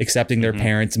accepting their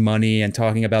parents' money and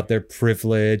talking about their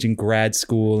privilege and grad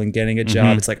school and getting a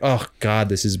job. It's like, oh God,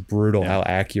 this is brutal how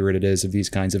accurate it is of these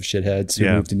kinds of shitheads who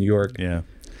moved to New York. Yeah.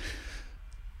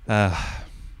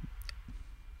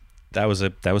 That was a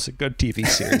good TV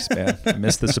series, man. I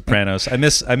miss The Sopranos. I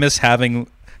miss having,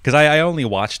 because I only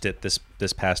watched it this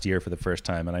past year for the first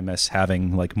time, and I miss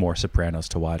having like more Sopranos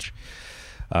to watch.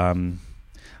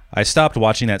 I stopped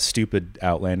watching that stupid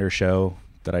Outlander show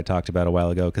that I talked about a while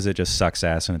ago because it just sucks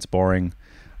ass and it's boring.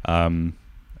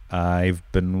 I've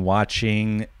been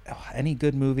watching any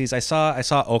good movies. I saw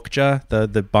Okja,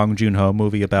 the Bong Joon-ho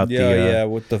movie about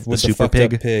with the super fucked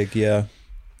pig. Up pig.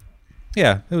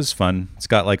 Yeah, it was fun. It's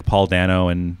got like Paul Dano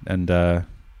and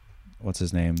what's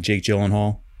his name? Jake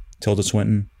Gyllenhaal, Tilda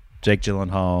Swinton. Jake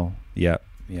Gyllenhaal. Yeah.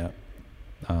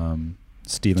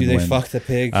 Stephen. Do they Wynn. fuck the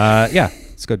pig? Yeah,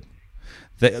 it's good.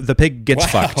 The pig gets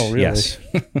fucked. Really? Yes.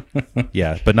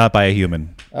 Yeah, but not by a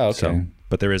human. Oh, okay. So,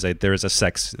 but there is a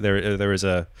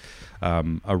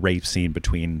rape scene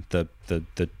between the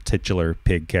titular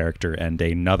pig character and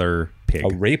another pig. A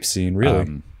rape scene,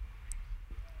 really?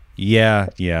 Yeah.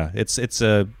 It's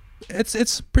a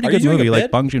pretty good movie.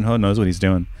 Like Bong Joon-ho knows what he's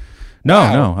doing.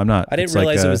 No, I'm not. I didn't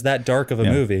realize it was that dark of a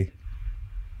movie.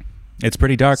 It's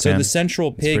pretty dark. So man. the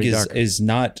central pig is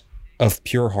not of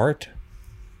pure heart.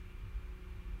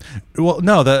 Well,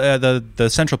 no, the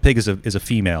central pig is a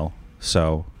female,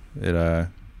 so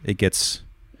it gets.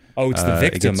 Oh, it's the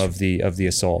victim of the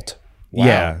assault. Wow.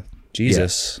 Yeah,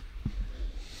 Jesus.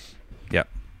 Yeah,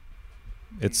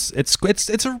 it's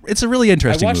a really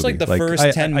interesting. I watched movie. like the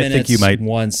first 10 minutes I think you might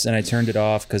once, and I turned it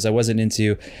off because I wasn't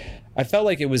into. I felt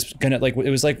like it was gonna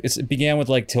it began with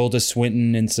like Tilda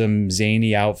Swinton in some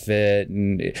zany outfit,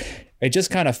 and it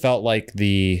just kind of felt like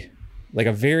a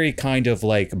very kind of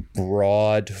like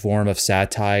broad form of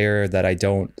satire that I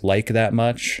don't like that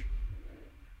much.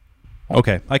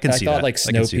 Okay, I can see that. I thought like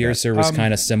Snowpiercer was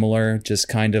kind of similar, just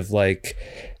kind of like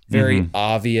very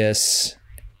obvious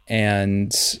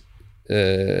and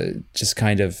just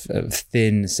kind of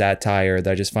thin satire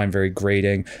that I just find very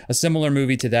grating. A similar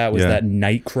movie to that was that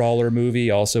Nightcrawler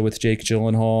movie, also with Jake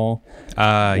Gyllenhaal.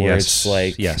 Where it's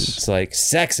like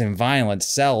sex and violence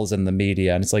sells in the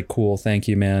media, and it's like, cool, thank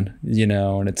you, man.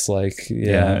 And it's like,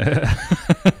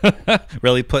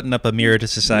 really putting up a mirror to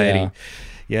society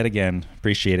yet again.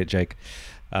 Appreciate it, Jake.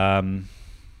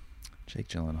 Jake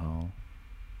Gyllenhaal,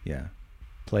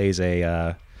 plays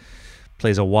a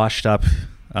washed up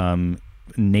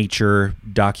nature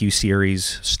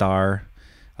docu-series star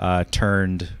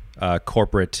turned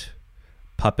corporate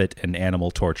puppet and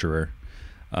animal torturer.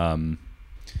 I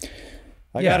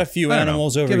got a few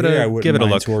animals over here. I wouldn't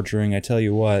mind torturing. I tell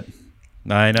you what.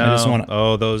 I know. I just want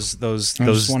those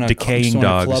decaying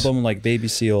dogs. Club them like baby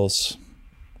seals.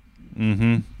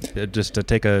 Just to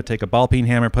take a ball peen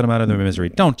hammer, put them out of their misery.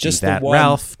 Don't just do that,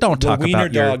 Ralph. Don't talk about your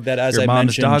dog that, as your I mom's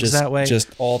mentioned, dogs that way. Just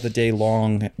all the day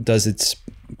long does its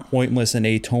pointless and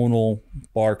atonal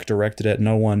bark directed at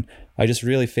no one. I just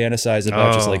really fantasize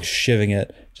about just like shivving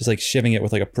it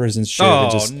with like a prison shiv.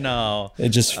 And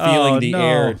just feeling the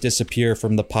air disappear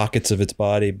from the pockets of its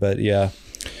body. But yeah,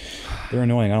 they're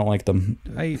annoying. I don't like them.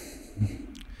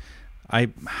 I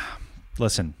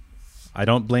listen. I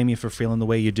don't blame you for feeling the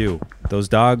way you do. Those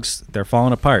dogs, they're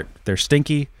falling apart. They're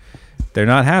stinky. They're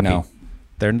not happy. No.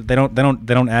 They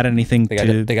don't add anything to your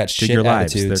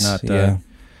lives. Attitudes. They're not.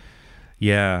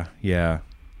 Yeah.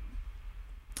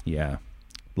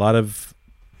 A lot of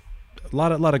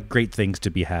great things to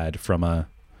be had from a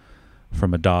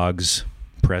dog's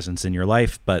presence in your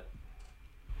life, but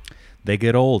they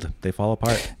get old. They fall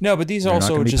apart. No, but these are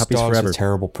also just dogs with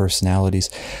terrible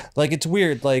personalities. Like, it's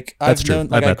weird. Like, I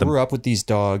grew up with these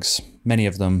dogs, many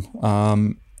of them.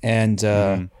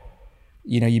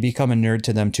 You become a nerd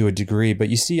to them to a degree, but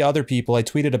you see other people, I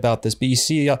tweeted about this, but you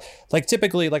see, like,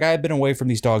 typically, like, I've been away from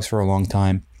these dogs for a long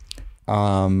time.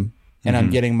 And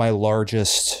I'm getting my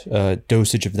largest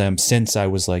dosage of them since I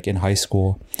was, like, in high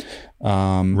school.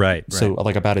 Right. So,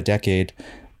 like, about a decade.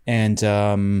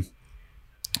 And,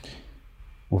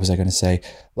 what was I going to say?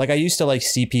 Like, I used to like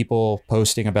see people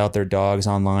posting about their dogs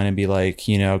online and be like,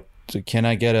 can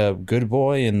I get a good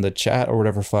boy in the chat or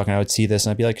whatever fuck? And I would see this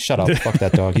and I'd be like, shut up, fuck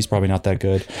that dog. He's probably not that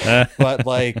good. But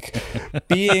like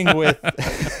being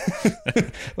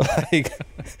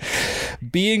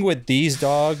with these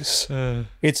dogs,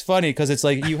 it's funny because it's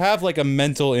like you have like a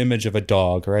mental image of a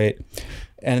dog, right?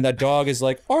 And that dog is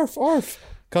like, arf, arf,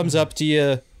 comes up to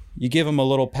you, you give him a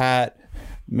little pat.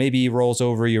 Maybe he rolls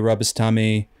over, you rub his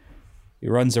tummy, he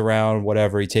runs around,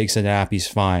 whatever, he takes a nap, he's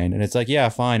fine. And it's like, yeah,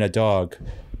 fine, a dog.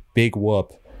 Big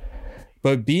whoop.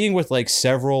 But being with like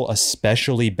several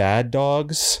especially bad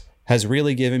dogs has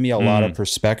really given me a lot of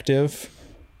perspective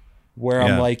where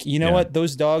I'm like, you know what?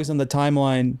 Those dogs on the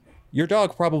timeline, your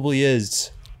dog probably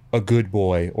is a good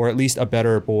boy or at least a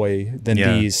better boy than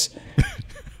these.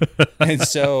 And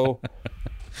so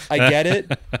I get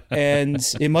it, and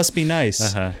it must be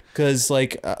nice because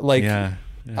I'm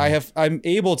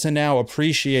able to now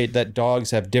appreciate that dogs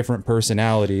have different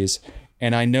personalities,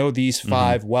 and I know these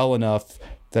 5 well enough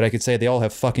that I could say they all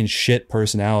have fucking shit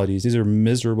personalities. These are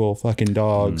miserable fucking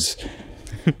dogs.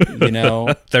 You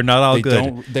know, they're not all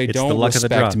good. They don't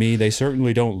respect me. They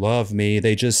certainly don't love me.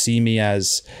 They just see me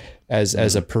as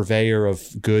a purveyor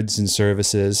of goods and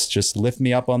services. Just lift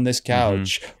me up on this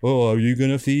couch. Oh, are you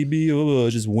gonna feed me? Oh,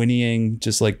 just whinnying,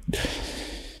 just like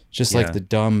the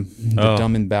dumb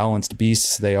imbalanced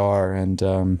beasts they are. And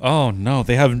oh no,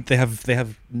 they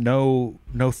have no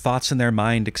thoughts in their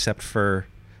mind except for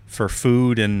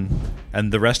food, and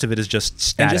the rest of it is just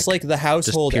static. And just like the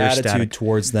household attitude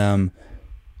towards them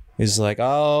is like,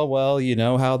 oh well, you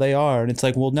know how they are. And it's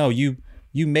like, well, no, you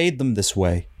made them this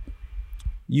way.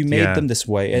 You made them this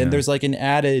way. And there's like an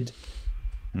added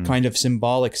kind of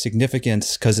symbolic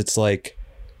significance, because it's like,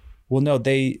 well, no,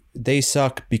 they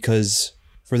suck because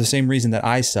for the same reason that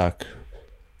I suck,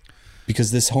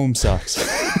 because this home sucks.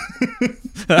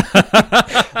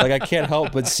 Like I can't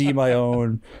help but see my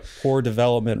own poor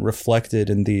development reflected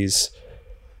in these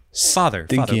father.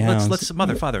 Let's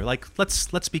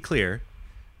be clear.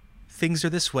 Things are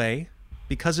this way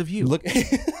because of you. Look,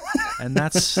 and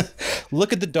that's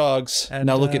look at the dogs. And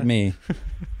now look at me.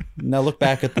 Now look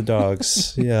back at the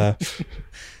dogs. Yeah.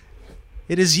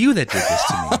 It is you that did this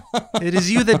to me. It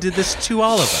is you that did this to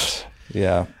all of us.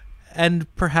 Yeah.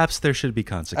 And perhaps there should be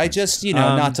consequences. I just,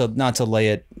 not to lay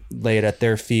it at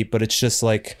their feet, but it's just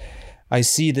like I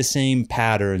see the same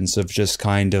patterns of just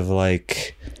kind of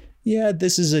like, yeah,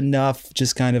 this is enough,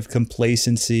 just kind of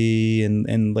complacency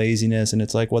and laziness, and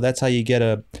it's like, well, that's how you get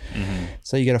a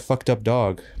fucked up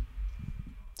dog.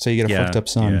 So you get a fucked up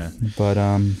son. Yeah.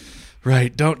 But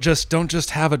right, don't just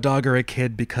have a dog or a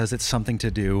kid because it's something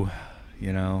to do,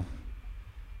 you know.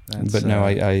 But no,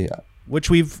 I which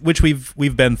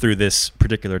we've been through this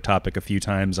particular topic a few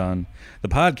times on the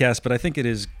podcast, but I think it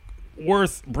is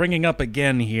worth bringing up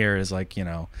again here. Is like, you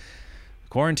know,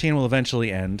 quarantine will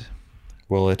eventually end.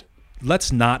 Will it?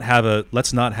 Let's not have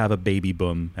a baby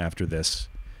boom after this.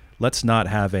 Let's not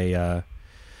have a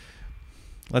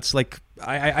let's like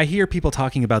I hear people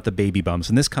talking about the baby bumps,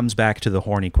 and this comes back to the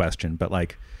horny question, but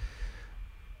like,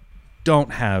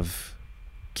 don't have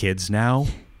kids now.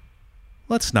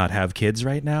 Let's not have kids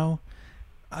right now.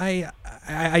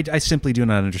 I simply do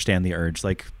not understand the urge.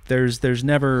 Like there's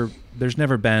never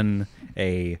been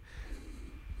a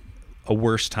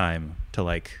worse time to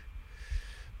like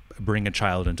bring a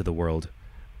child into the world.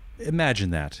 Imagine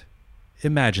that.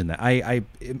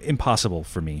 Impossible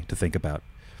for me to think about.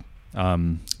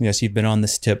 Yes, you've been on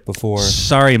this tip before.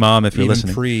 Sorry, Mom, if you're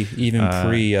listening. Pre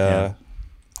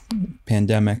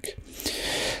pandemic.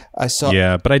 I saw.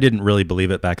 Yeah, but I didn't really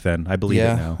believe it back then. I believe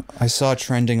it now. I saw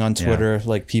trending on Twitter,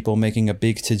 like people making a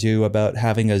big to-do about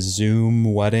having a Zoom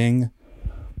wedding,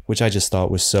 which I just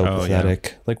thought was so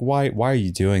pathetic. Yeah. Like, why are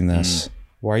you doing this?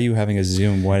 Why are you having a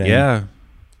Zoom wedding? Yeah.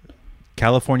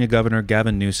 California Governor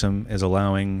Gavin Newsom is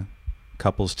allowing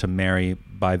couples to marry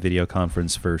by video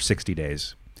conference for 60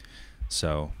 days.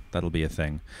 So that'll be a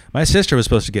thing. My sister was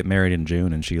supposed to get married in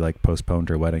June, and she like postponed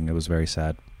her wedding. It was very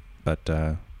sad, but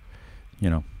you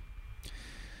know,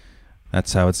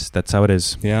 that's how it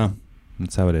is. Yeah,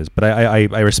 that's how it is. But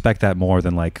I respect that more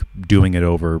than like doing it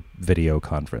over video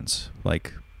conference.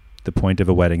 Like the point of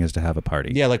a wedding is to have a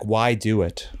party. Yeah, like why do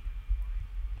it?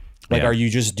 Like, are you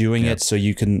just doing it so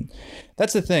you can?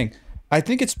 That's the thing. I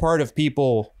think it's part of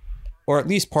people, or at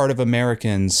least part of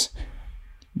Americans,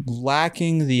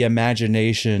 lacking the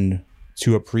imagination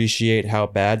to appreciate how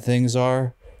bad things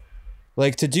are.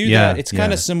 Like to do that, it's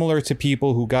kind of similar to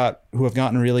people who have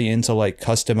gotten really into like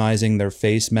customizing their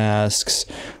face masks,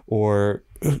 or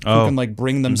who can like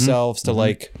bring themselves to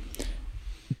like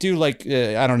do like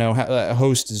I don't know,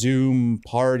 host Zoom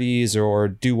parties or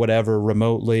do whatever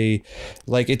remotely.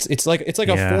 Like it's like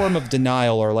a form of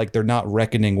denial, or like they're not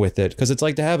reckoning with it, because it's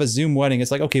like to have a Zoom wedding,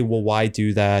 it's like, okay, well, why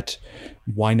do that?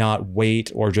 Why not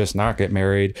wait or just not get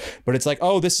married? But it's like,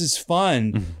 oh, this is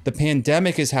fun. The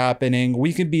pandemic is happening.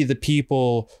 We could be the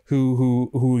people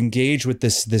who engage with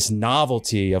this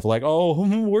novelty of like, oh,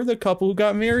 we're the couple who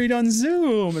got married on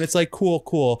Zoom. And it's like,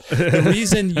 cool. The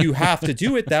reason you have to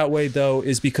do it that way, though,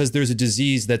 is because there's a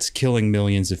disease that's killing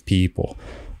millions of people.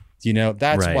 You know,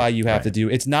 that's why you have to do.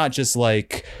 It's not just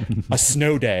like a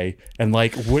snow day, and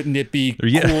like, wouldn't it be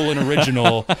cool and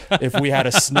original if we had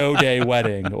a snow day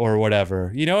wedding or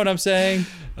whatever? You know what I'm saying?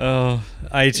 Oh,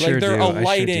 I sure do. They're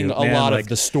alighting a lot of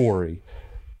the story.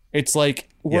 It's like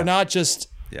we're not just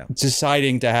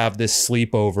deciding to have this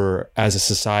sleepover as a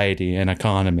society and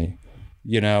economy.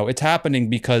 You know, it's happening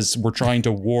because we're trying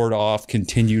to ward off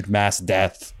continued mass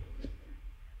death.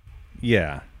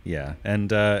 Yeah. Yeah,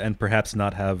 and perhaps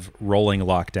not have rolling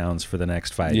lockdowns for the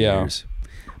next 5 years.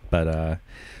 But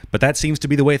that seems to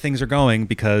be the way things are like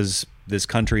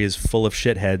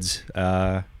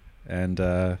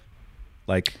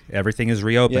Like everything is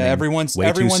reopening. Yeah, everyone's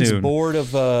bored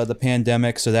of the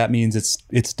pandemic, so that means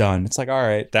it's done. It's like, all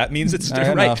right, that means it's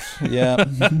done. Right. Yeah,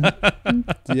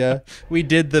 yeah. We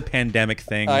did the pandemic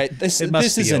thing. This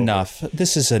is enough.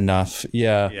 This is enough.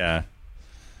 Yeah. Yeah.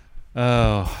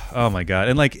 Oh my God.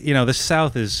 And like, the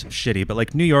South is shitty, but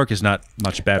like New York is not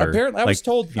much better. Apparently, I was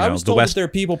told that there are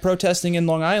people protesting in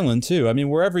Long Island too. I mean,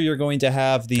 wherever you're going to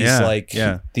have these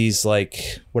these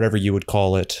whatever you would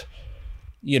call it,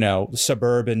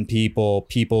 suburban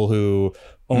people who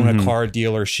own a car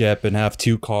dealership and have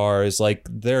 2 cars, like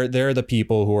they're the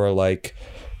people who are like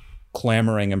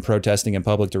clamoring and protesting in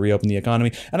public to reopen the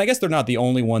economy. And I guess they're not the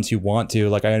only ones who want to.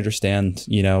 Like, I understand,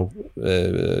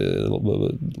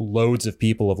 loads of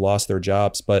people have lost their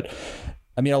jobs, but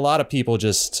I mean, a lot of people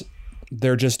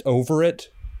they're just over it.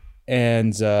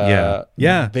 And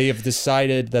they have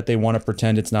decided that they want to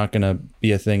pretend it's not going to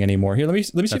be a thing anymore. Here, let me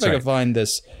see if I can find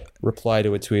this reply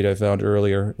to a tweet I found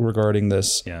earlier regarding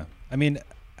this. Yeah. I mean,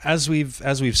 as we've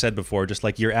said before, just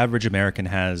like your average American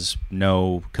has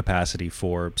no capacity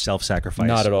for self-sacrifice.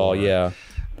 Not at all, yeah.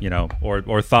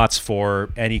 Or thoughts for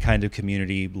any kind of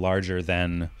community larger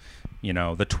than,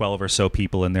 the 12 or so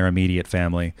people in their immediate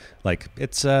family. Like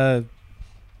it's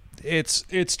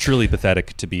truly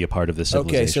pathetic to be a part of this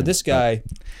civilization. Okay, so this guy,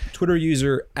 Twitter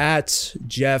user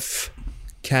 @Jeff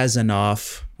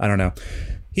Kazanoff, I don't know.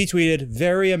 He tweeted,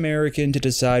 "Very American to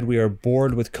decide we are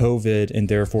bored with COVID and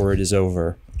therefore it is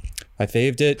over." I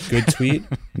faved it. Good tweet.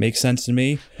 Makes sense to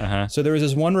me. Uh-huh. So there was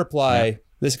this one reply. Yeah.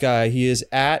 This guy, he is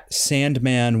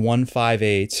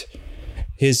 @Sandman158.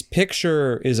 His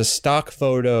picture is a stock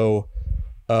photo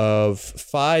of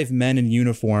 5 men in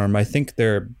uniform. I think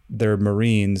they're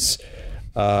Marines.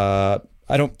 I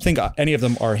don't think any of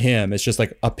them are him. It's just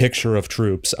like a picture of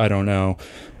troops. I don't know.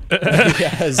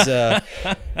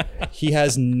 He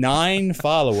has 9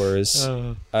 followers,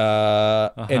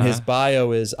 and his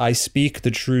bio is "I speak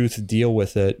the truth, deal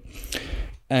with it."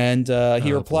 And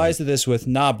he replies to this with,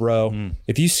 "Nah, bro.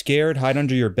 If you scared, hide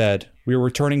under your bed. We are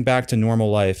returning back to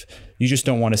normal life. You just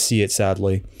don't want to see it,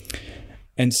 sadly."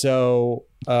 And so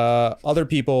other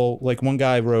people, like one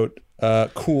guy wrote,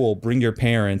 "Cool, bring your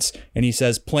parents." And he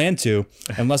says, "Plan to,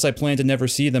 unless I plan to never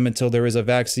see them until there is a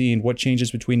vaccine. What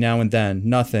changes between now and then?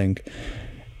 Nothing."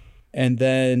 And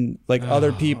then like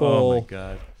other people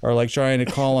are like trying to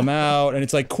call him out. And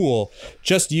it's like, "Cool,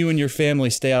 just you and your family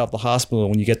stay out of the hospital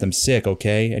when you get them sick,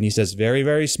 okay?" And he says, "Very,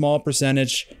 very small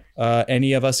percentage.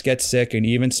 Any of us get sick, and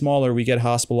even smaller, we get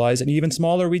hospitalized, and even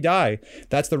smaller, we die.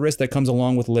 That's the risk that comes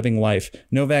along with living life.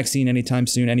 No vaccine anytime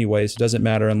soon anyways. Doesn't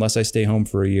matter unless I stay home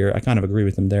for a year." I kind of agree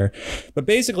with him there. But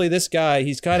basically, this guy,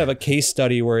 he's kind of a case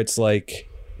study where it's like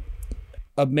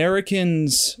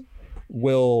Americans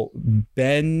will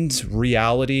bend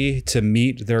reality to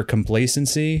meet their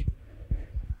complacency.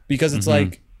 Because it's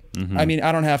like, I mean,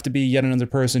 I don't have to be yet another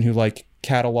person who like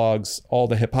catalogs all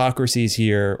the hypocrisies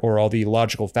here or all the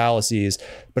logical fallacies,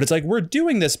 but it's like, we're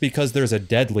doing this because there's a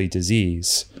deadly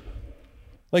disease.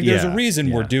 Like there's a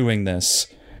reason we're doing this,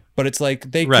 but it's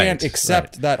like they can't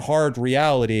accept that hard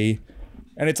reality.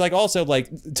 And it's like also like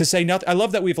to say nothing. I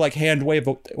love that we've like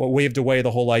waved away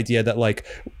the whole idea that like,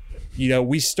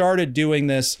 we started doing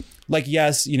this. Like,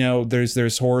 yes,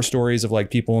 there's horror stories of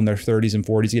like people in their 30s and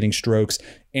 40s getting strokes.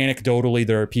 Anecdotally,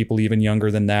 there are people even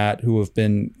younger than that who have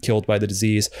been killed by the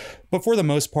disease. But for the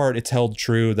most part, it's held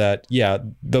true that,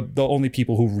 the only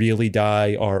people who really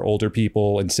die are older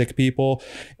people and sick people.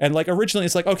 And like originally,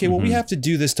 it's like, okay, well, we have to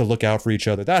do this to look out for each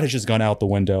other. That has just gone out the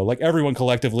window. Like everyone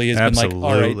collectively has been like,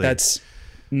 all right, that's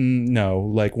no.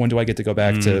 Like, when do I get to go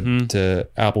back to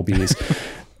Applebee's?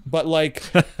 But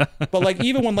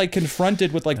even when like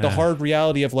confronted with like the hard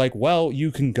reality of like, well,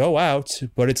 you can go out,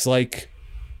 but it's like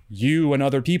you and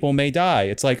other people may die.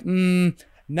 It's like,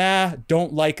 nah,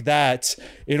 don't like that.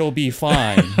 It'll be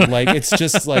fine. Like, it's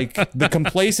just like the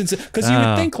complacency, because you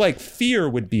would think like fear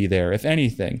would be there, if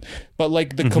anything. But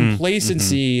like the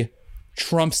complacency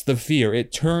trumps the fear.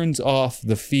 It turns off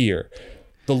the fear.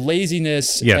 The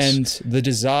laziness and the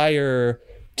desire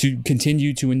to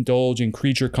continue to indulge in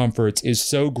creature comforts is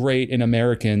so great in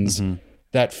Americans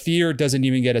that fear doesn't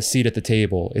even get a seat at the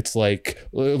table. It's like,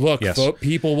 look,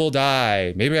 people will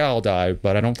die. Maybe I'll die,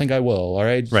 but I don't think I will. All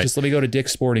right? Just let me go to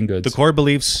Dick's Sporting Goods. The core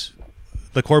beliefs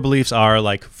are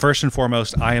like, first and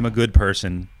foremost, I am a good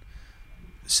person.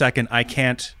 Second, I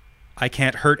can't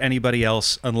hurt anybody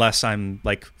else unless I'm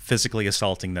like physically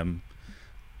assaulting them.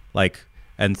 Like,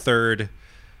 and third,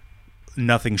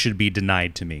 nothing should be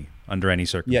denied to me under any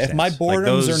circumstance. Yeah, if my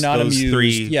boredoms are not amused,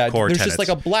 there's tenets. Just like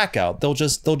a blackout. They'll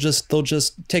just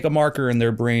take a marker in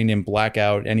their brain and black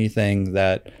out anything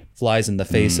that flies in the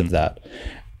face of that.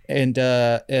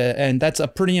 and that's a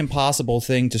pretty impossible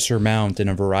thing to surmount in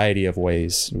a variety of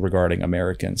ways regarding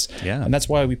Americans. Yeah, and that's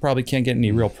why we probably can't get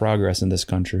any real progress in this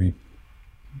country.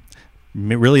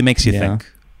 It really makes you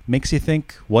think. Makes you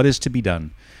think what is to be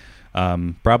done.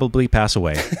 Probably pass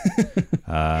away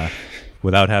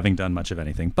without having done much of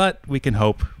anything. But we can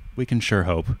hope. We can sure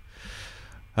hope.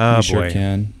 Oh, we sure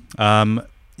can.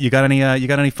 You got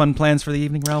any fun plans for the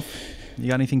evening, Ralph? You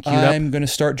got anything queued up? I'm going to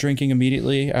start drinking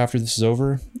immediately after this is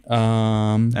over.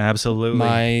 Absolutely.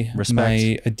 My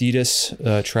Adidas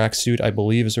tracksuit, I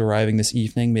believe, is arriving this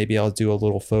evening. Maybe I'll do a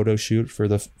little photo shoot for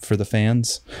the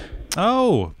fans.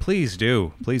 Oh, please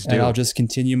do. Please do. And I'll just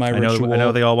continue my ritual. I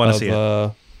know they all want to see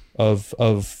it.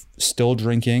 Of still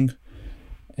drinking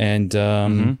and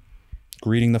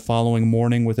greeting the following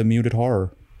morning with a muted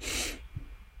horror.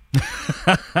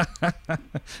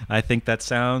 I think that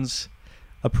sounds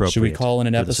appropriate. Should we call in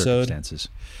an episode?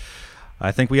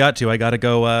 I think we ought to. I gotta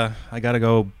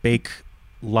go bake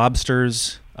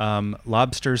lobsters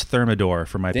thermidor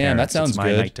for my parents. Damn, that sounds good.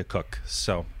 It's my night to cook.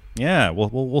 So yeah,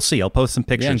 we'll see. I'll post some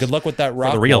pictures. Yeah, and good luck with that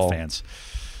rock for the real wall. fans.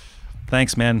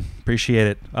 Thanks, man. Appreciate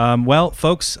it. Well,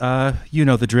 folks, you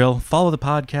know the drill. Follow the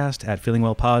podcast at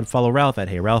FeelingWellPod. Follow Ralph at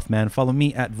HeyRalphMan. Follow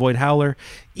me at Void Howler.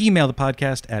 Email the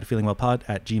podcast at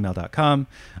feelingwellpod@gmail.com.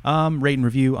 Rate and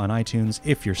review on iTunes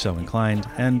if you're so inclined.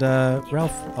 And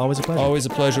Ralph, always a pleasure. Always a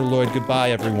pleasure, Lloyd.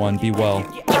 Goodbye, everyone. Be well.